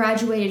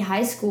graduated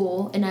high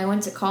school and I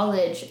went to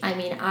college, I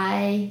mean,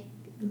 I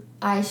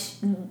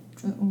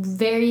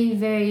very,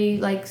 very,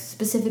 like,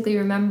 specifically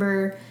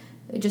remember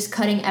just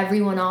cutting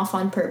everyone off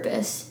on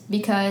purpose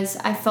because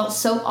I felt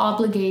so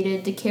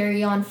obligated to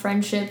carry on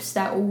friendships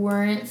that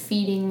weren't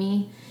feeding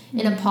me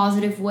in a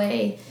positive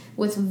way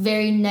with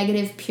very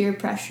negative peer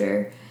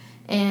pressure.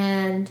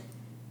 And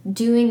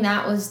doing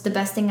that was the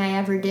best thing I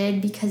ever did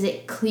because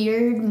it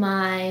cleared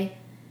my,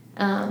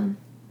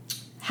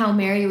 how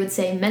Mary would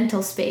say,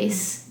 mental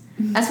space.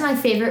 That's my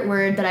favorite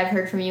word that I've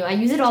heard from you. I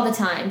use it all the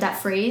time,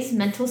 that phrase,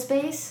 mental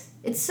space.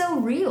 It's so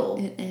real.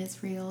 It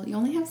is real. You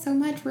only have so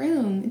much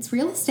room. It's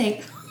real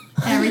estate.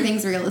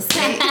 Everything's real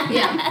estate.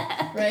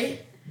 Yeah,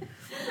 right?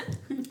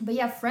 But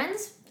yeah,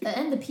 friends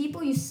and the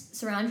people you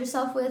surround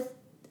yourself with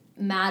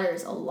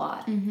matters a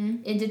lot.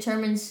 It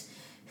determines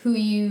who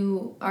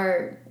you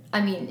are. I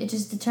mean, it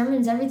just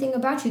determines everything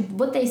about you.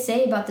 What they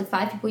say about the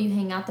 5 people you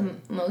hang out the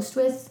most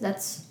with,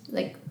 that's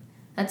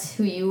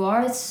who you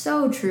are. It's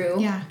so true.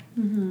 Yeah.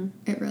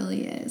 It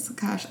really is.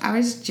 Gosh,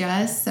 high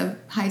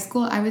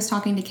school, I was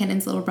talking to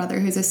Kennan's little brother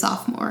who's a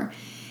sophomore.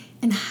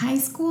 And high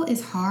school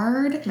is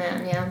hard.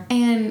 Man, yeah.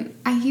 And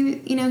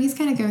he's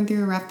kind of going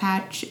through a rough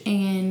patch,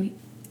 and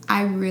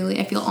I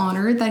feel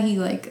honored that he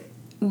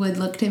would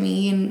look to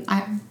me, and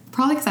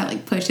probably because I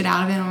pushed it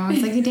out of him. I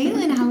was like, hey,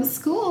 Daylin, how was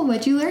school?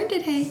 What'd you learn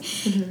today?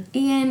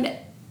 And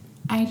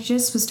I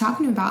just was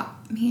talking to him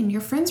about, man,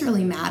 your friends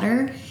really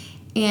matter.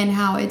 and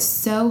how it's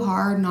so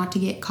hard not to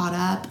get caught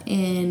up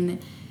in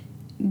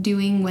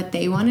doing what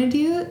they want to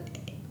do.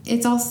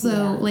 It's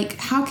also like,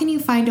 how can you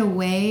find a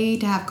way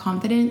to have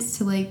confidence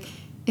to, like,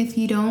 if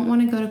you don't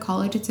want to go to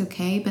college, it's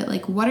okay, but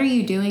like, what are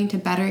you doing to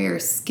better your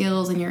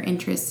skills and your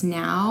interests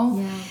now?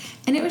 Yeah.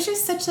 And it was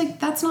just such, like,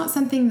 that's not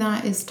something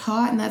that is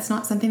taught, and that's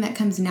not something that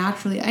comes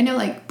naturally. I know,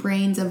 like,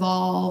 brains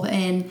evolve,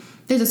 and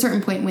there's a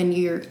certain point when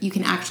you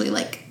can actually,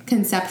 like,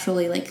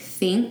 conceptually, like,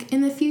 think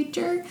in the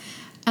future.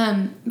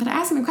 But I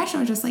asked him a question.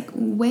 I was just like,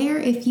 where,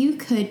 if you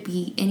could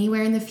be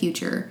anywhere in the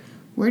future,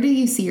 where do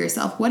you see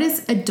yourself? What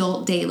is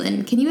adult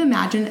Dalen? Can you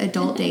imagine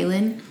adult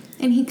Dalen?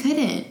 And he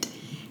couldn't.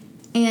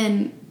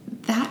 And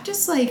that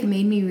just, like,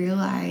 made me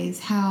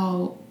realize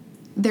how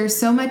there's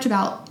so much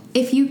about,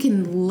 if you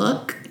can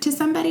look to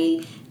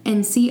somebody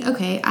and see,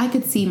 okay, I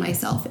could see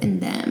myself in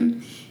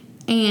them.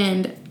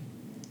 And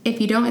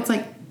if you don't, it's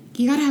like,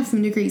 you gotta have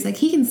some degrees. Like,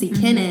 he can see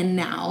Kenan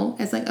now.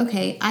 It's like,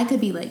 okay, I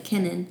could be like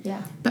Kenan.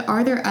 Yeah. But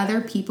are there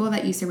other people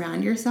that you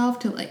surround yourself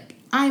to, like,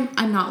 I'm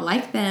not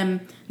like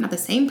them, I'm not the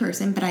same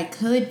person, but I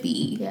could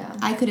be. Yeah.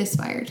 I could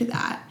aspire to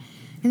that.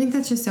 I think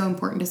that's just so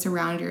important, to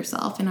surround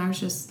yourself. And I was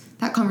just,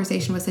 that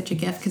conversation was such a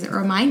gift, because it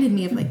reminded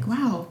me of, like,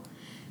 wow,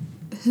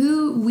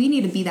 we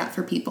need to be that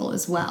for people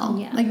as well.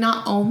 Yeah. Like,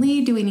 not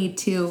only do we need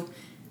to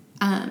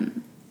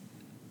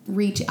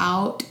reach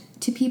out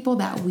to people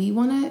that we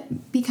want to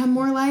become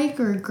more like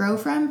or grow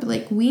from, but,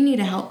 like, we need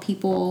to help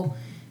people.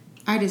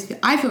 I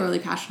feel really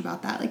passionate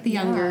about that, like the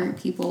younger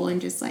people,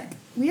 and just, like,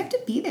 we have to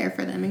be there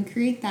for them and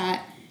create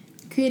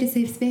a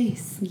safe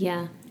space.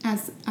 Yeah.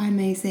 As I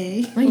may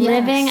say.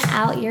 Living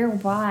out your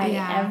why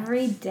Yeah.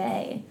 every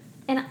day.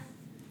 And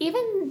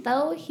even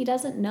though he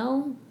doesn't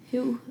know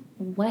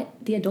what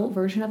the adult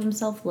version of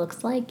himself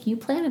looks like, you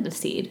planted a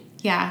seed.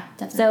 Yeah.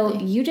 So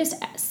you just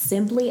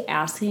simply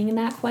asking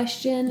that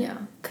question Yeah.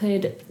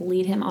 could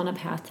lead him on a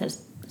path to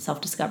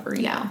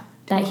self-discovery. Yeah,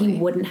 That totally. he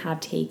wouldn't have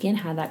taken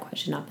had that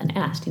question not been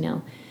asked. You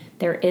know,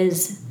 there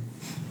is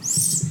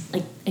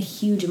like a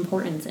huge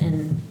importance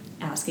in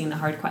asking the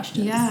hard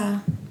questions.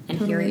 Yeah. And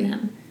totally. hearing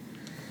them.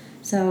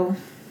 So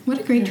What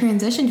a great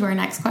transition to our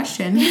next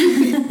question.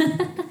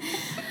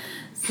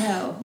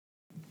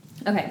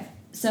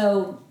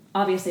 So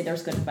obviously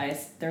there's good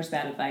advice, there's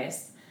bad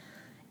advice,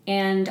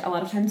 and a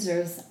lot of times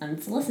there's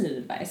unsolicited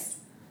advice.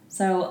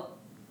 So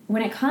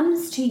when it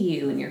comes to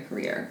you and your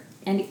career,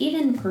 and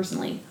even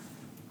personally,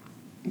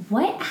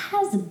 what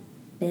has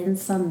been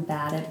some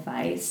bad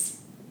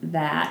advice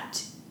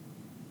that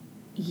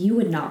you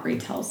would not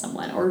retell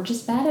someone, or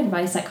just bad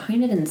advice that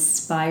kind of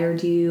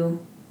inspired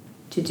you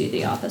to do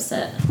the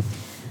opposite?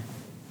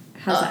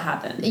 How's that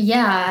happen?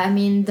 Yeah, I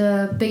mean,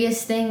 the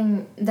biggest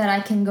thing that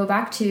I can go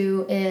back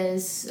to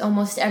is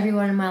almost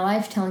everyone in my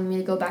life telling me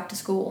to go back to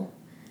school.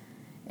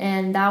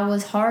 And that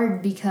was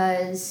hard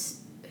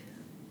because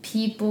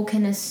people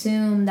can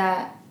assume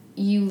that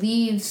you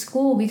leave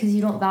school because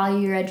you don't value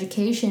your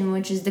education,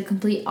 which is the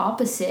complete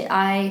opposite.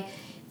 I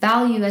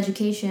value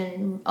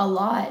education a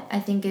lot.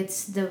 I think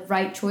it's the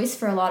right choice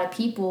for a lot of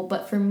people,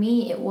 but for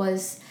me it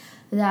was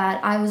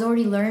that I was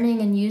already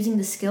learning and using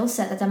the skill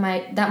set that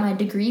my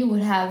degree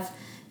would have,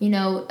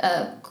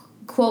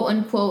 quote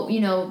unquote,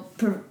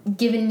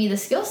 given me the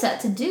skill set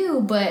to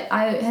do, but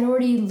I had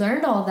already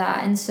learned all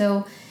that. And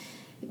so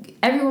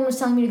everyone was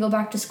telling me to go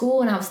back to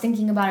school, and I was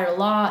thinking about it a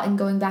lot and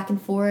going back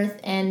and forth,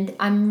 and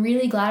I'm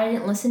really glad I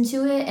didn't listen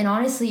to it. And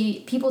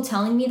honestly, people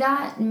telling me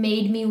that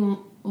made me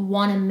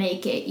want to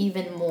make it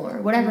even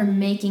more, whatever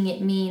making it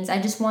means. I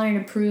just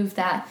wanted to prove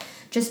that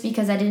just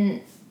because I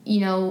didn't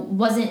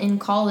wasn't in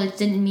college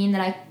didn't mean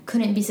that I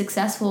couldn't be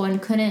successful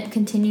and couldn't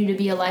continue to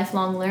be a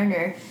lifelong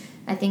learner.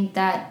 I think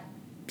that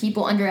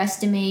people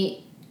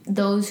underestimate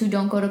those who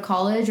don't go to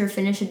college or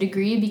finish a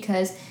degree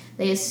because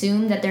they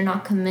assume that they're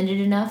not committed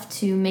enough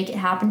to make it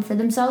happen for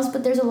themselves,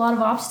 but there's a lot of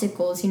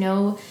obstacles.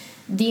 The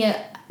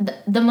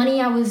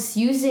money I was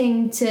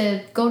using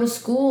to go to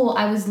school,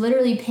 I was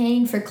literally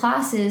paying for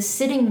classes,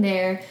 sitting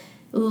there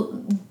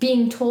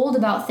being told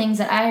about things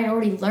that I had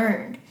already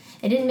learned.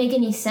 It didn't make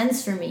any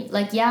sense for me.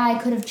 Like, yeah, I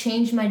could have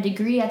changed my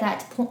degree at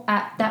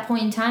that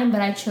point in time, but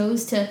I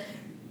chose to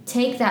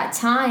take that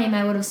time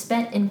I would have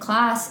spent in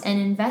class and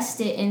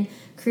invest it in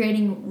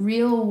creating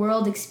real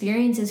world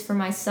experiences for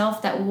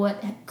myself that would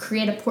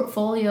create a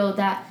portfolio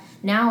that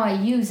now I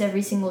use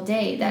every single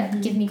day,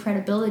 that give me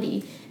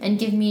credibility and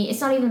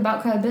it's not even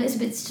about credibility,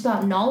 but it's just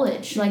about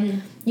knowledge. Like,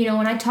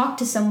 when I talk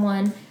to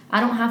someone, I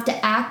don't have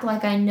to act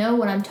like I know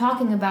what I'm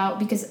talking about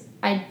because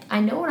I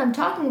know what I'm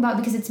talking about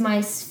because it's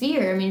my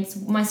sphere. I mean, it's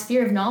my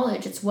sphere of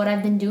knowledge. It's what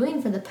I've been doing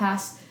for the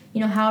past,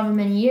 however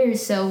many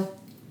years. So,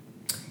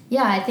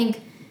 yeah, I think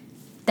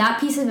that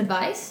piece of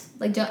advice,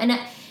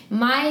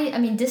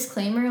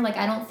 disclaimer, like,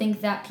 I don't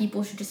think that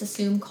people should just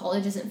assume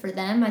college isn't for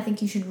them. I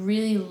think you should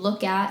really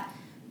look at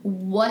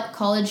what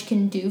college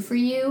can do for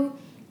you.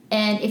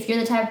 And if you're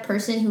the type of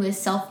person who is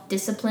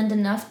self-disciplined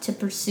enough to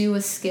pursue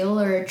a skill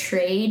or a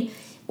trade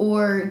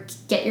or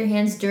get your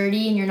hands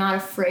dirty and you're not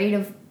afraid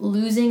of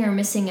losing or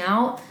missing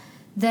out,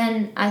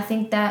 then I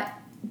think that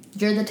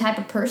you're the type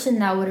of person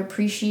that would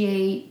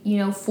appreciate,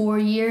 4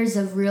 years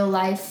of real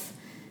life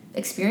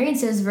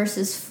experiences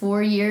versus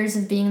 4 years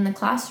of being in the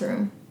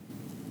classroom.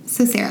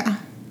 So Sarah,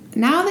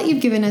 now that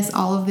you've given us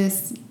all of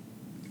this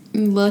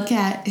look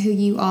at who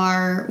you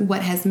are,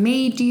 what has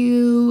made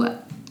you,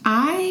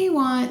 I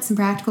want some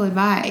practical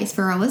advice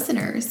for our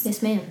listeners.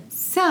 Yes, ma'am.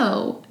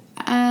 So,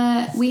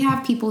 we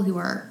have people who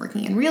are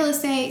working in real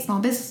estate, small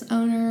business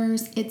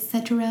owners,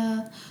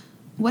 etc.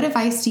 What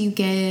advice do you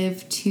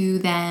give to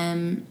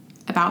them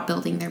about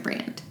building their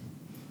brand?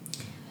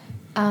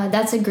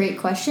 That's a great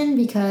question,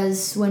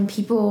 because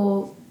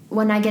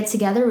when I get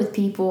together with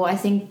people, I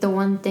think the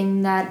one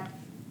thing that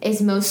is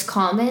most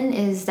common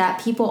is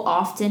that people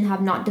often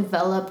have not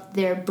developed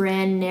their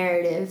brand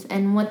narrative.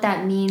 And what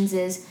that means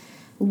is,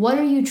 what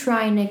are you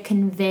trying to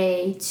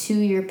convey to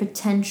your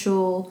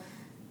potential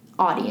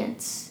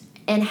audience?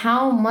 And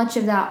how much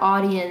of that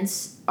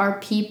audience are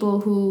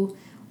people who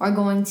are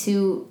going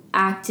to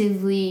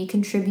actively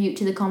contribute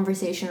to the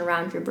conversation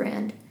around your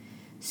brand?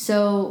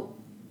 So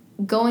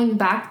going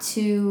back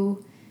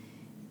to...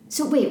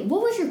 So wait,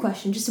 what was your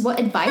question? Just what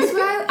advice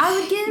I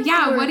would give?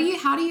 Yeah,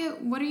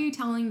 what are you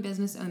telling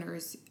business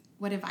owners?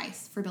 What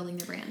advice for building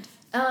their brand?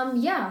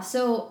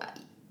 So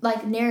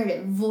like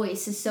narrative,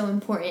 voice is so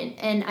important.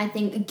 And I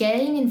think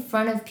getting in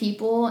front of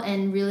people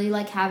and really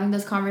like having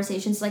those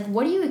conversations, like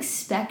what do you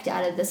expect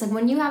out of this? Like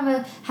when you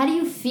how do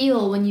you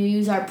feel when you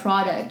use our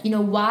product?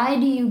 Why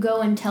do you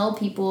go and tell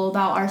people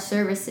about our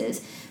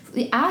services?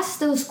 Ask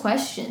those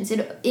questions.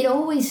 It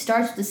always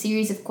starts with a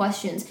series of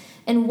questions.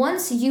 And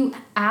once you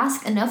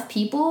ask enough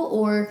people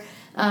or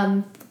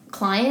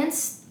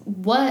clients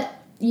what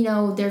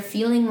they're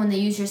feeling when they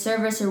use your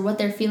service or what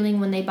they're feeling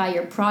when they buy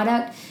your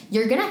product,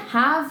 you're gonna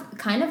have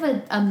kind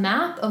of a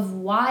map of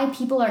why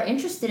people are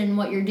interested in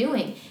what you're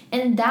doing.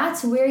 And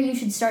that's where you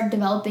should start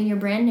developing your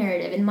brand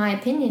narrative, in my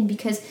opinion,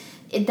 because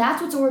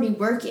that's what's already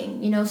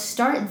working.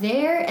 Start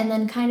there and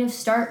then kind of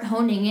start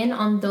honing in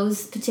on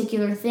those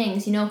particular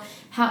things.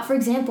 How, for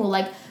example,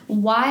 like,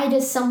 why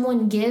does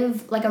someone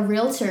give, like a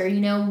realtor,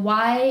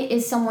 why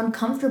is someone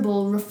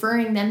comfortable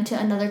referring them to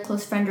another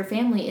close friend or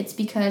family? It's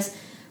because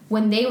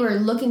when they were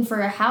looking for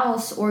a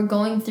house or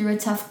going through a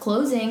tough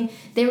closing,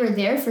 they were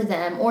there for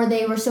them, or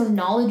they were so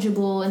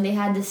knowledgeable and they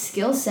had the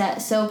skill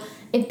set. So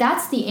if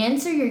that's the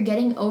answer you're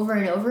getting over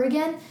and over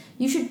again,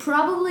 you should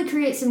probably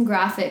create some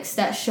graphics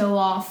that show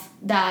off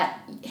that,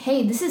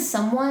 hey, this is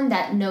someone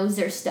that knows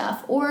their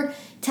stuff, or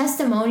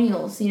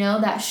testimonials,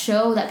 that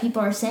show that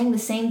people are saying the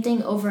same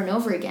thing over and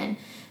over again.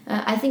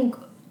 I think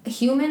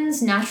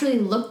humans naturally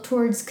look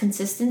towards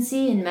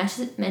consistency in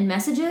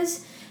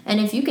messages, and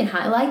if you can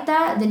highlight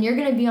that, then you're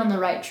going to be on the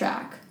right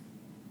track.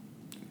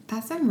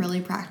 That's some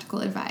really practical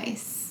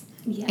advice.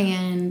 Yeah.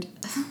 And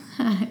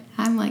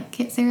I'm like,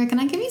 Sarah, can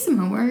I give you some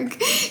homework?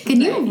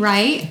 Can you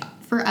write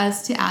for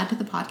us to add to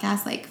the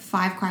podcast, like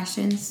 5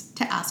 questions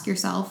to ask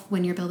yourself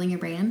when you're building your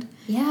brand?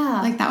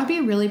 Yeah. Like that would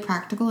be really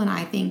practical, and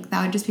I think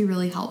that would just be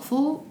really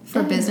helpful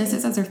for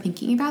businesses as they're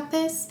thinking about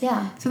this.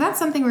 Yeah. So that's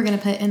something we're going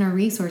to put in our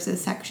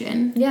resources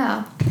section.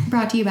 Yeah.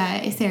 Brought to you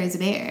by Sarah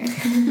Zubair.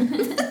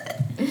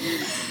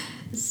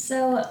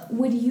 So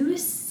would you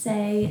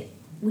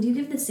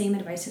give the same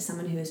advice to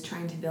someone who is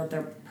trying to build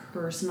their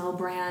personal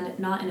brand,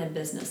 not in a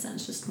business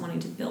sense, just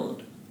wanting to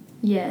build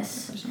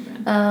Yes. a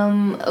personal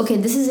brand? Okay,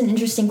 this is an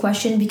interesting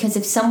question, because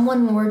if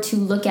someone were to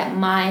look at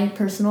my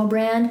personal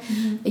brand,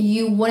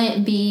 you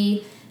wouldn't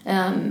be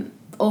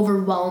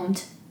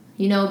overwhelmed,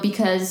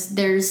 because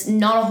there's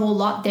not a whole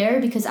lot there,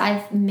 because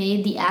I've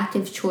made the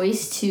active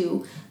choice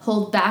to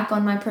hold back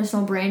on my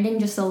personal branding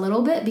just a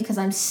little bit, because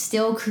I'm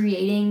still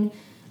creating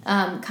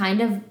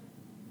kind of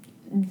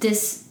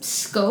this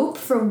scope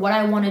for what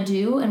I want to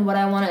do and what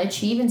I want to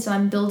achieve, and so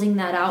I'm building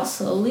that out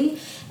slowly.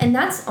 And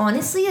that's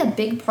honestly a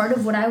big part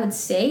of what I would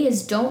say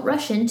is don't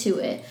rush into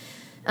it,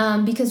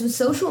 because with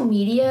social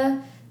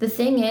media, the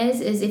thing is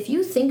if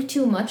you think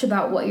too much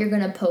about what you're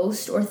going to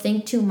post or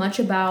think too much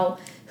about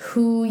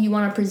who you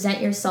want to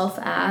present yourself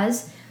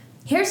as,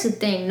 here's the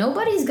thing,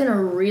 nobody's going to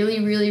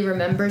really, really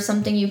remember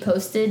something you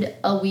posted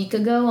a week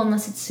ago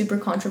unless it's super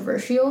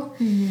controversial.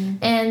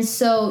 And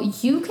so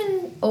you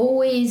can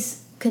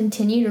always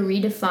continue to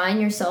redefine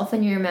yourself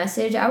and your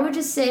message. I would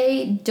just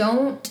say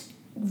don't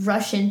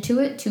rush into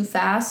it too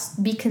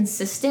fast. Be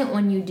consistent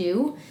when you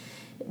do.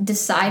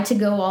 Decide to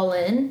go all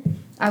in.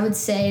 I would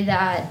say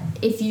that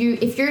if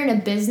you're in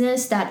a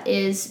business that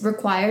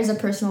requires a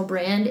personal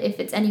brand, if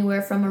it's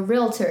anywhere from a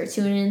realtor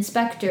to an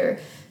inspector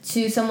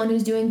to someone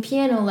who's doing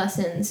piano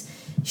lessons,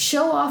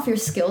 show off your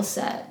skill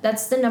set.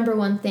 That's the number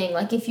one thing.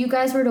 Like if you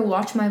guys were to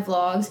watch my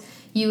vlogs,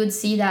 you would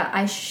see that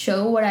I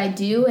show what I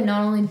do, and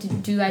not only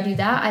do I do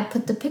that, I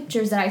put the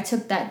pictures that I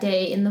took that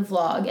day in the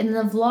vlog. And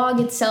the vlog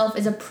itself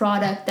is a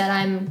product that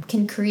I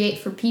can create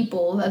for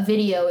people, a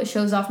video. It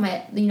shows off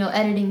my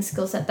editing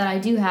skill set that I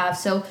do have.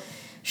 So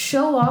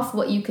show off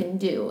what you can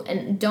do,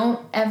 and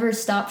don't ever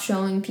stop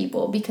showing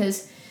people,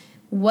 because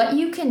what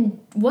you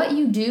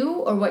do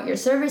or what your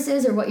service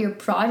is or what your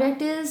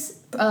product is,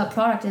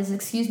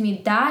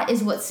 that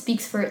is what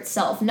speaks for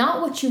itself.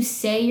 Not what you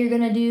say you're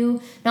going to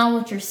do, not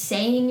what you're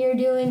saying you're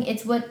doing.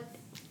 It's what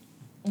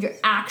you're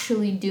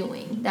actually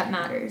doing that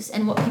matters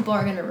and what people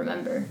are going to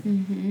remember.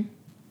 Mm-hmm.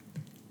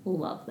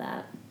 Love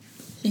that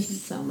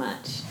so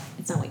much.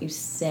 It's not what you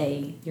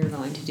say you're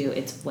going to do,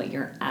 it's what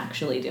you're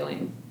actually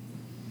doing.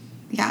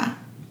 Yeah.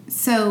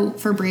 So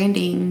for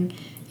branding,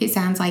 it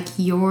sounds like if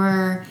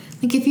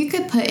you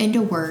could put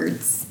into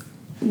words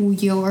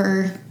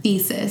your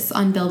thesis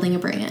on building a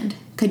brand,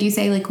 could you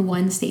say like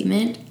one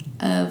statement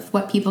of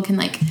what people can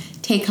like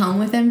take home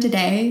with them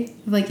today?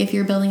 Like if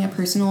you're building a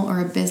personal or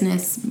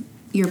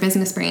your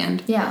business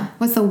brand. Yeah.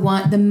 What's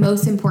the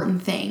most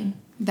important thing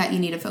that you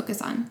need to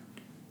focus on?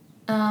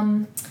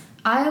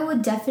 I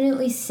would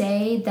definitely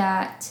say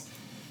that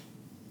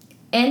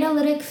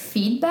analytic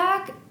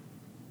feedback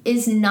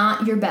is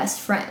not your best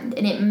friend.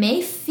 And it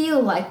may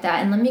feel like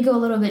that. And let me go a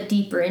little bit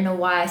deeper into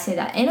why I say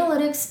that.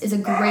 Analytics is a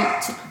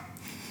great...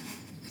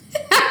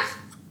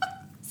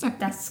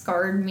 That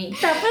scarred me.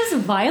 That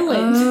was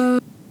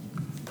violent.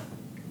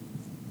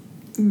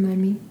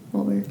 Remind me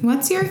what we're...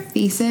 What's your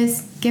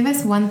thesis? Give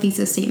us one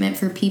thesis statement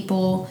for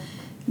people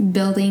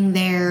building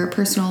their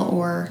personal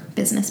or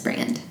business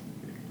brand.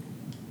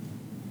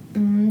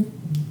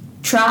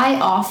 Try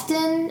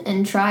often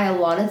and try a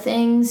lot of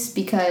things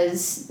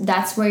because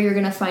that's where you're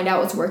going to find out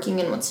what's working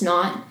and what's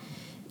not.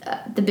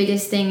 The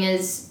biggest thing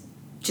is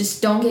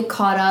just don't get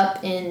caught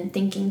up in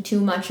thinking too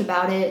much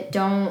about it.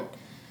 Don't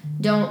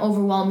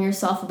overwhelm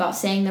yourself about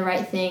saying the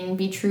right thing.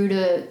 Be true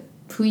to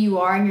who you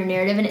are and your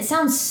narrative. And it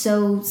sounds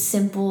so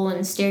simple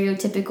and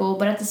stereotypical,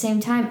 but at the same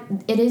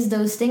time, it is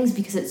those things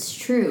because it's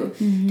true.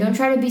 Mm-hmm. Don't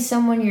try to be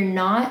someone you're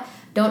not.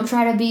 Don't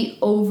try to be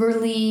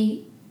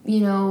overly,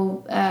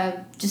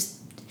 just...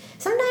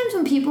 Sometimes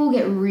when people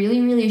get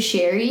really, really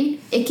sharey,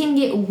 it can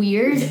get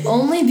weird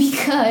only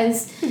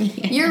because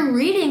you're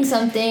reading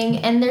something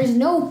and there's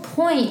no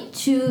point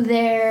to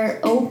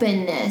their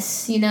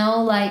openness,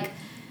 Like,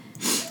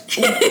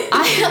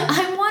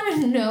 I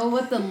want to know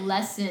what the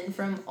lesson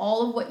from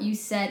all of what you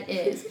said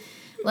is.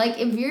 Like,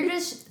 if you're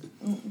just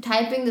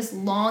typing this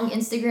long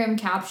Instagram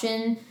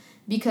caption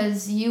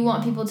because you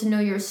want people to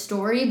know your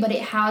story, but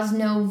it has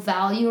no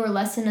value or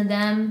lesson to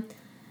them...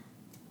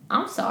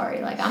 I'm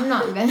sorry, I'm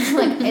not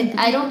gonna,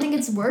 I don't think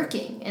it's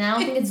working, and I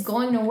don't think it's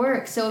going to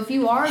work. So if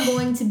you are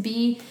going to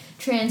be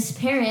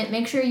transparent,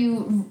 make sure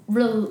you,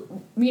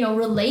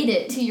 relate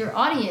it to your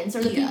audience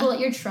or the people that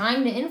you're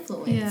trying to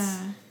influence.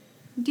 Yeah.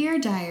 Dear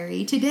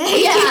diary,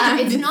 today. Yeah,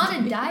 it's not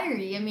a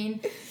diary. I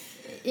mean,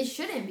 it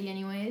shouldn't be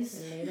anyways.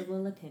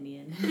 Relatable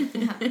opinion.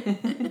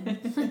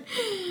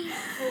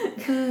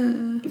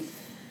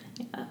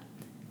 Yeah,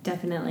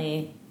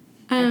 definitely.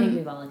 I think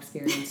we've all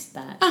experienced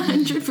that.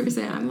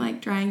 100%. I'm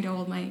trying to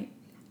hold my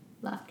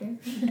laughter.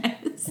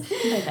 Yes.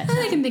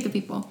 I can think of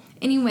people.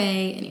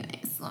 Anyway,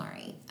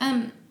 sorry.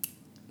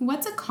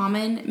 What's a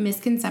common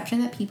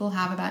misconception that people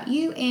have about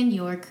you and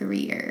your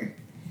career?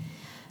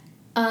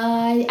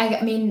 I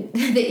mean,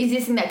 the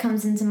easiest thing that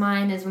comes into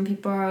mind is when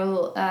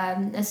people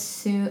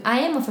assume... I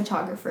am a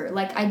photographer.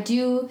 I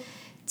do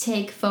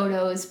take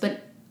photos,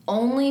 but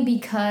only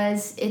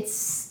because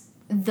it's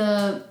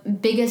the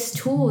biggest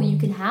tool you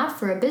can have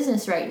for a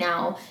business right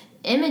now.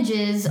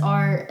 Images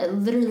are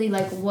literally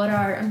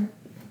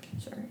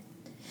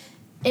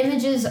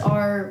images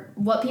are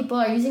what people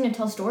are using to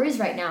tell stories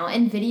right now,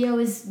 and video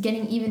is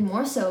getting even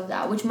more so of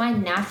that, which my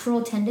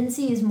natural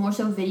tendency is more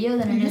so video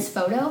than it is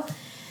photo.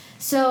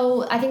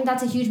 So I think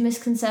that's a huge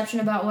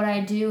misconception about what I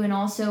do, and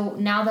also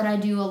now that I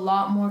do a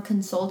lot more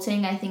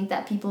consulting, I think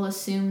that people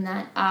assume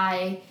that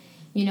I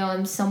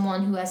I'm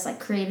someone who has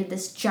created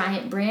this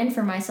giant brand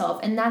for myself,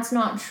 and that's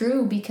not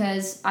true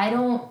because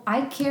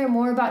I care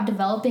more about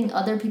developing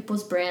other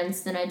people's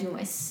brands than I do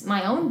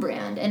my own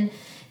brand. And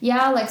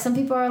yeah, some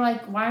people are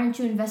why aren't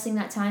you investing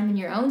that time in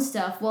your own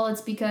stuff? Well,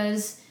 it's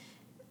because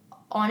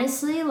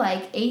honestly,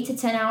 8 to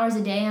 10 hours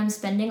a day I'm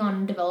spending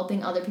on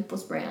developing other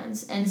people's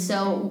brands. And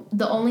so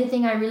the only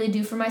thing I really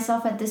do for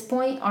myself at this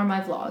point are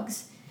my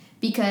vlogs.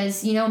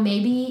 Because,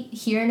 maybe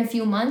here in a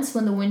few months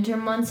when the winter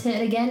months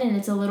hit again and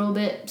it's a little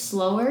bit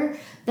slower,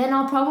 then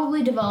I'll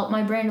probably develop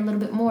my brand a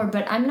little bit more.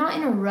 But I'm not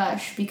in a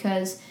rush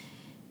because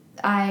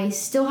I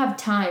still have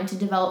time to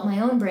develop my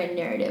own brand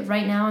narrative.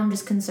 Right now, I'm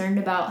just concerned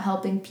about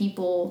helping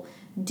people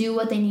do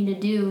what they need to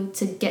do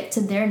to get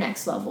to their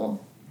next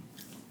level.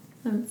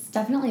 It's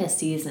definitely a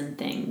season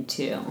thing,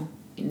 too.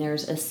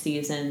 There's a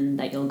season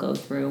that you'll go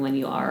through when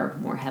you are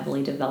more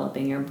heavily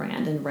developing your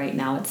brand, and right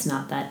now it's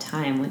not that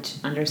time, which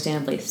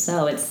understandably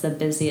so. It's the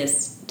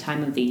busiest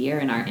time of the year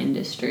in our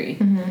industry.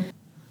 Mm-hmm.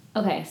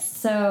 Okay,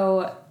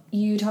 so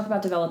you talk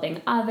about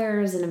developing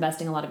others and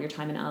investing a lot of your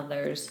time in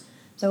others.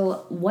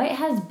 So what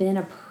has been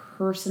a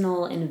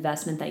personal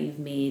investment that you've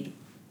made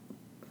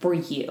for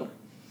you?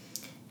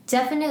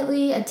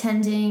 Definitely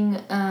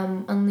attending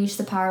Unleash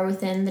the Power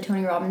Within, the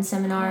Tony Robbins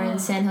seminar in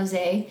San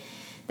Jose.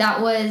 that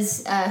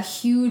was a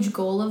huge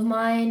goal of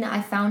mine.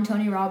 I found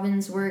Tony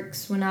Robbins'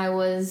 works when I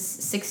was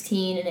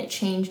 16, and it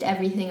changed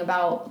everything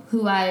about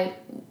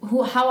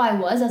how I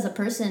was as a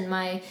person.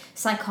 My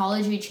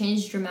psychology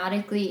changed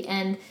dramatically,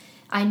 and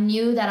I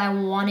knew that I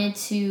wanted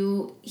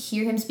to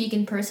hear him speak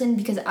in person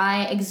because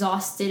I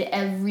exhausted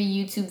every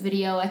YouTube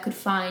video I could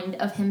find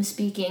of him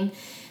speaking.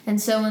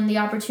 And so when the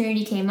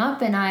opportunity came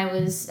up and I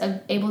was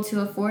able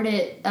to afford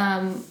it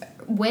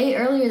way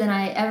earlier than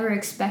I ever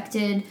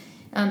expected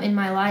in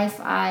my life,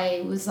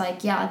 I was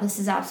like, yeah, this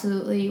is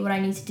absolutely what I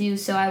need to do.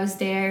 So I was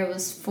there. It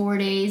was 4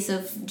 days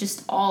of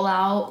just all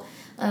out.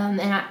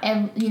 And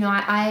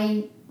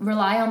I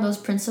rely on those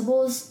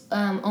principles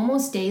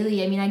almost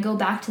daily. I mean, I go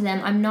back to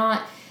them. I'm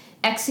not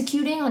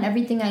executing on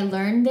everything I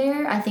learned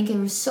there. I think it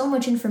was so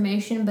much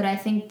information, but I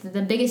think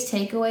the biggest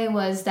takeaway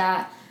was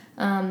that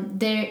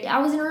I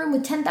was in a room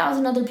with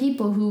 10,000 other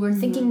people who were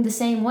thinking the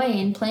same way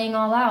and playing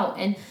all out.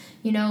 And,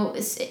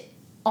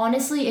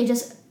 honestly, it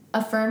just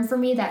affirmed for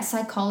me that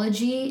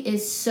psychology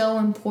is so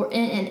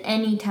important in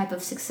any type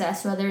of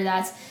success, whether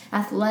that's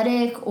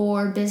athletic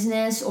or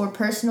business or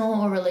personal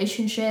or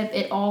relationship.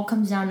 It all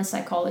comes down to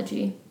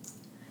psychology.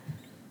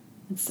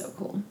 It's so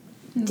cool.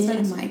 It's one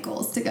of my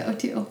goals to go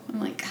to.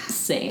 I'm like,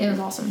 Same. It was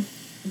awesome.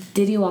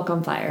 Did you walk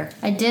on fire?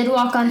 I did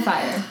walk on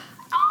fire.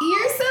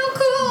 you're so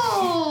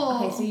cool.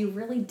 Okay, so you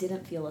really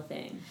didn't feel a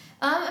thing.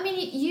 I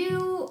mean,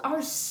 you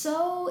are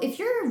so, if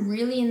you're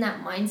really in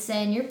that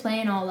mindset and you're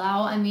playing all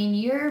out, I mean,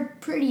 you're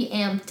pretty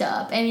amped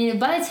up. I mean,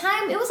 by the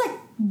time, it was like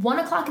 1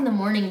 o'clock in the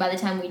morning by the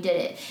time we did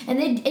it. And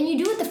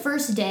you do it the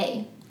first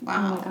day.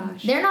 Wow. Oh my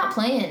gosh. They're not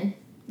playing.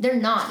 They're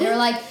not. They were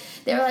like,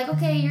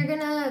 okay, you're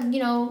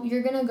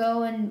gonna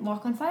go and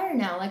walk on fire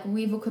now. Like,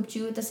 we've equipped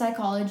you with the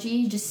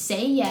psychology. Just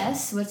say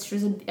yes, which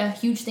was a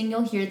huge thing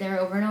you'll hear there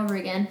over and over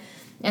again.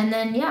 And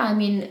then, yeah, I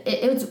mean,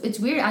 it's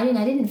weird. I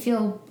didn't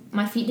feel,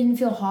 my feet didn't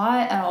feel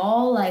hot at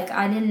all. Like,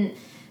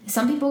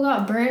 some people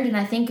got burned, and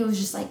I think it was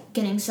just, like,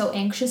 getting so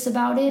anxious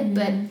about it. Mm-hmm.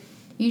 But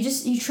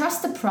you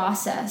trust the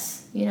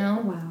process,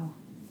 Wow.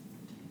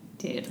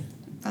 Dude.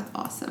 That's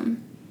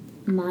awesome.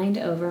 Mind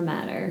over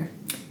matter.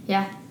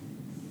 Yeah.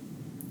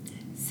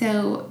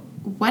 So,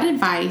 what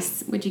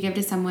advice would you give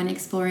to someone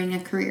exploring a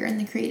career in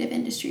the creative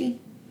industry?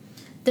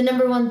 The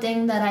number one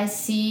thing that I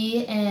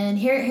see, and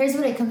here's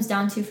what it comes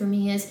down to for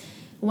me, is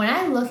when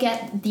I look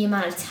at the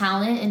amount of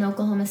talent in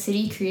Oklahoma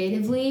City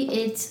creatively,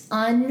 it's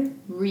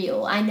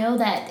unreal. I know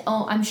that,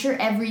 I'm sure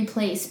every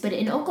place, but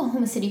in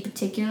Oklahoma City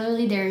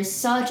particularly, there is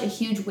such a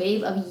huge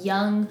wave of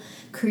young,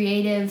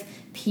 creative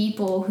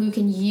people who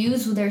can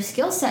use their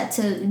skill set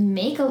to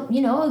make a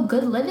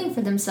good living for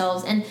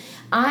themselves. And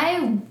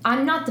I'm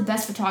not the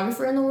best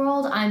photographer in the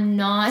world. I'm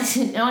not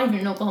even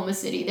in Oklahoma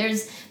City.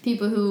 There's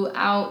people who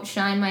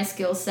outshine my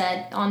skill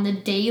set on the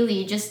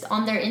daily, just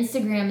on their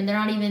Instagram, and they're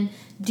not even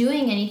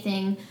doing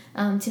anything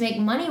to make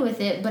money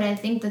with it. But I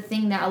think the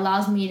thing that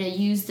allows me to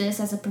use this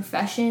as a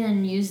profession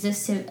and use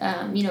this to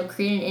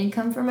create an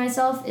income for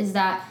myself is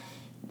that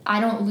I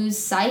don't lose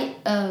sight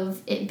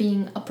of it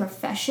being a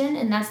profession.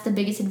 And that's the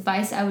biggest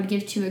advice I would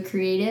give to a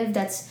creative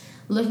that's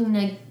looking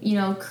to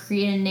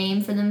create a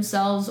name for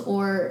themselves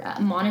or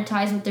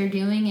monetize what they're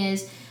doing,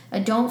 is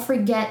don't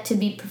forget to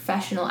be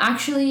professional.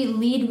 Actually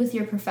lead with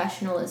your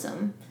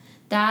professionalism.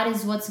 That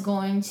is what's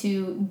going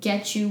to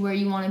get you where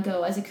you want to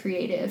go as a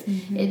creative.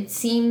 Mm-hmm. It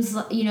seems,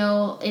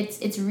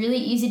 it's really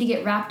easy to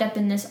get wrapped up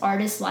in this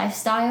artist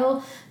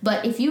lifestyle,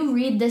 but if you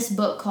read this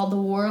book called The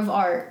War of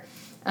Art,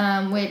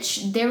 I'm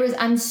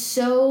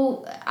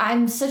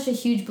such a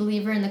huge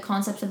believer in the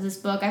concepts of this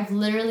book. At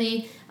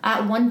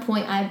one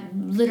point, I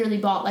literally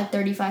bought like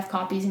 35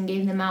 copies and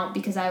gave them out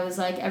because I was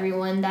like,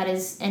 everyone that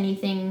is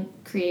anything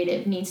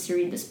creative needs to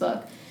read this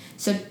book.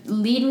 So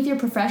lead with your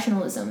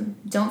professionalism.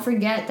 Don't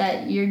forget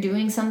that you're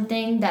doing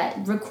something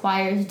that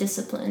requires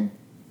discipline.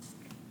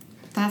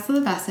 That's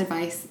the best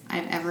advice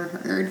I've ever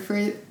heard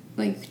for,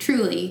 like,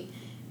 truly.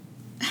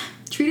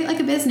 Treat it like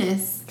a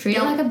business. Treat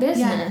it like a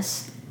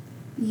business.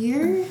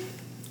 Yeah.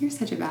 You're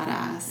such a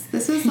badass.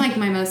 This was like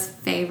my most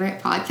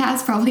favorite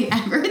podcast probably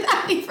ever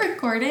that we've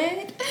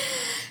recorded.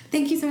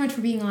 Thank you so much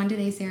for being on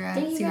today, Sarah.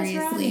 Thank you guys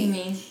for having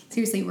me.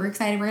 Seriously, we're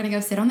excited. We're going to go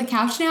sit on the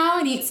couch now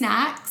and eat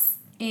snacks.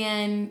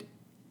 And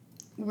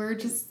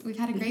we've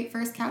had a great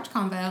first couch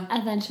convo.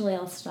 Eventually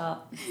I'll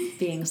stop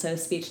being so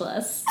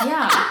speechless.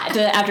 Yeah.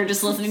 After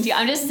just listening to you.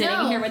 I'm just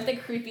sitting here with the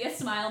creepiest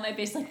smile on my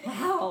face like,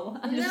 wow.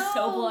 I'm just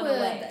so blown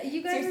away.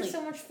 You guys Seriously. are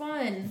so much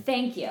fun.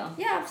 Thank you.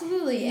 Yeah,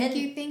 absolutely.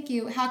 Thank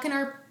you. How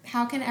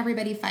can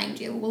everybody find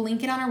you? We'll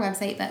link it on our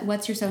website, but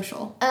what's your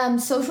social?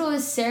 Social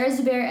is Sarah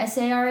Zubair,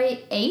 Sarah.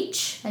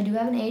 I do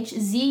have an H.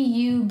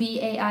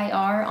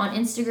 Zubair on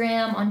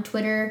Instagram, on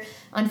Twitter,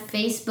 on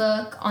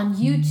Facebook, on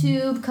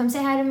YouTube. Come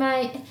say hi to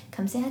my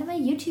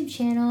YouTube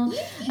channel.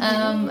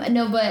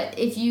 But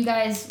if you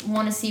guys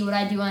want to see what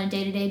I do on a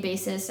day-to-day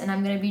basis, and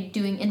I'm going to be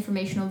doing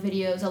informational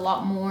videos a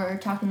lot more,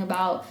 talking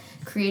about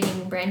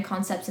creating brand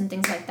concepts and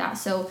things like that.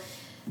 So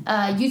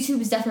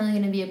YouTube is definitely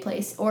going to be a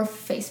place, or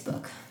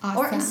Facebook,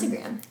 or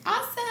Instagram.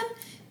 Awesome.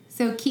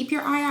 So keep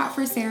your eye out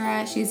for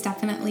Sarah. She's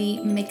definitely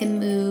making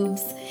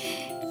moves.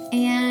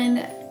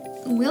 And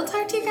we'll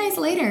talk to you guys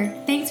later.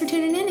 Thanks for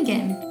tuning in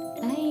again.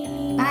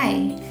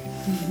 Bye.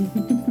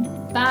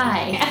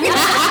 Bye. Bye.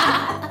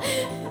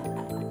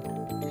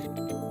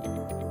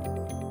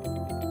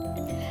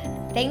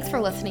 Thanks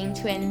for listening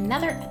to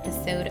another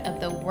episode of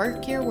the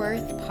Work Your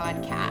Worth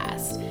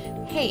podcast.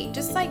 Hey,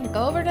 just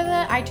go over to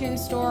the iTunes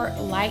store,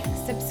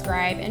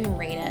 subscribe, and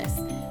rate us.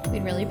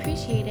 We'd really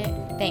appreciate it.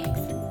 Thanks.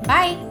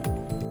 Bye.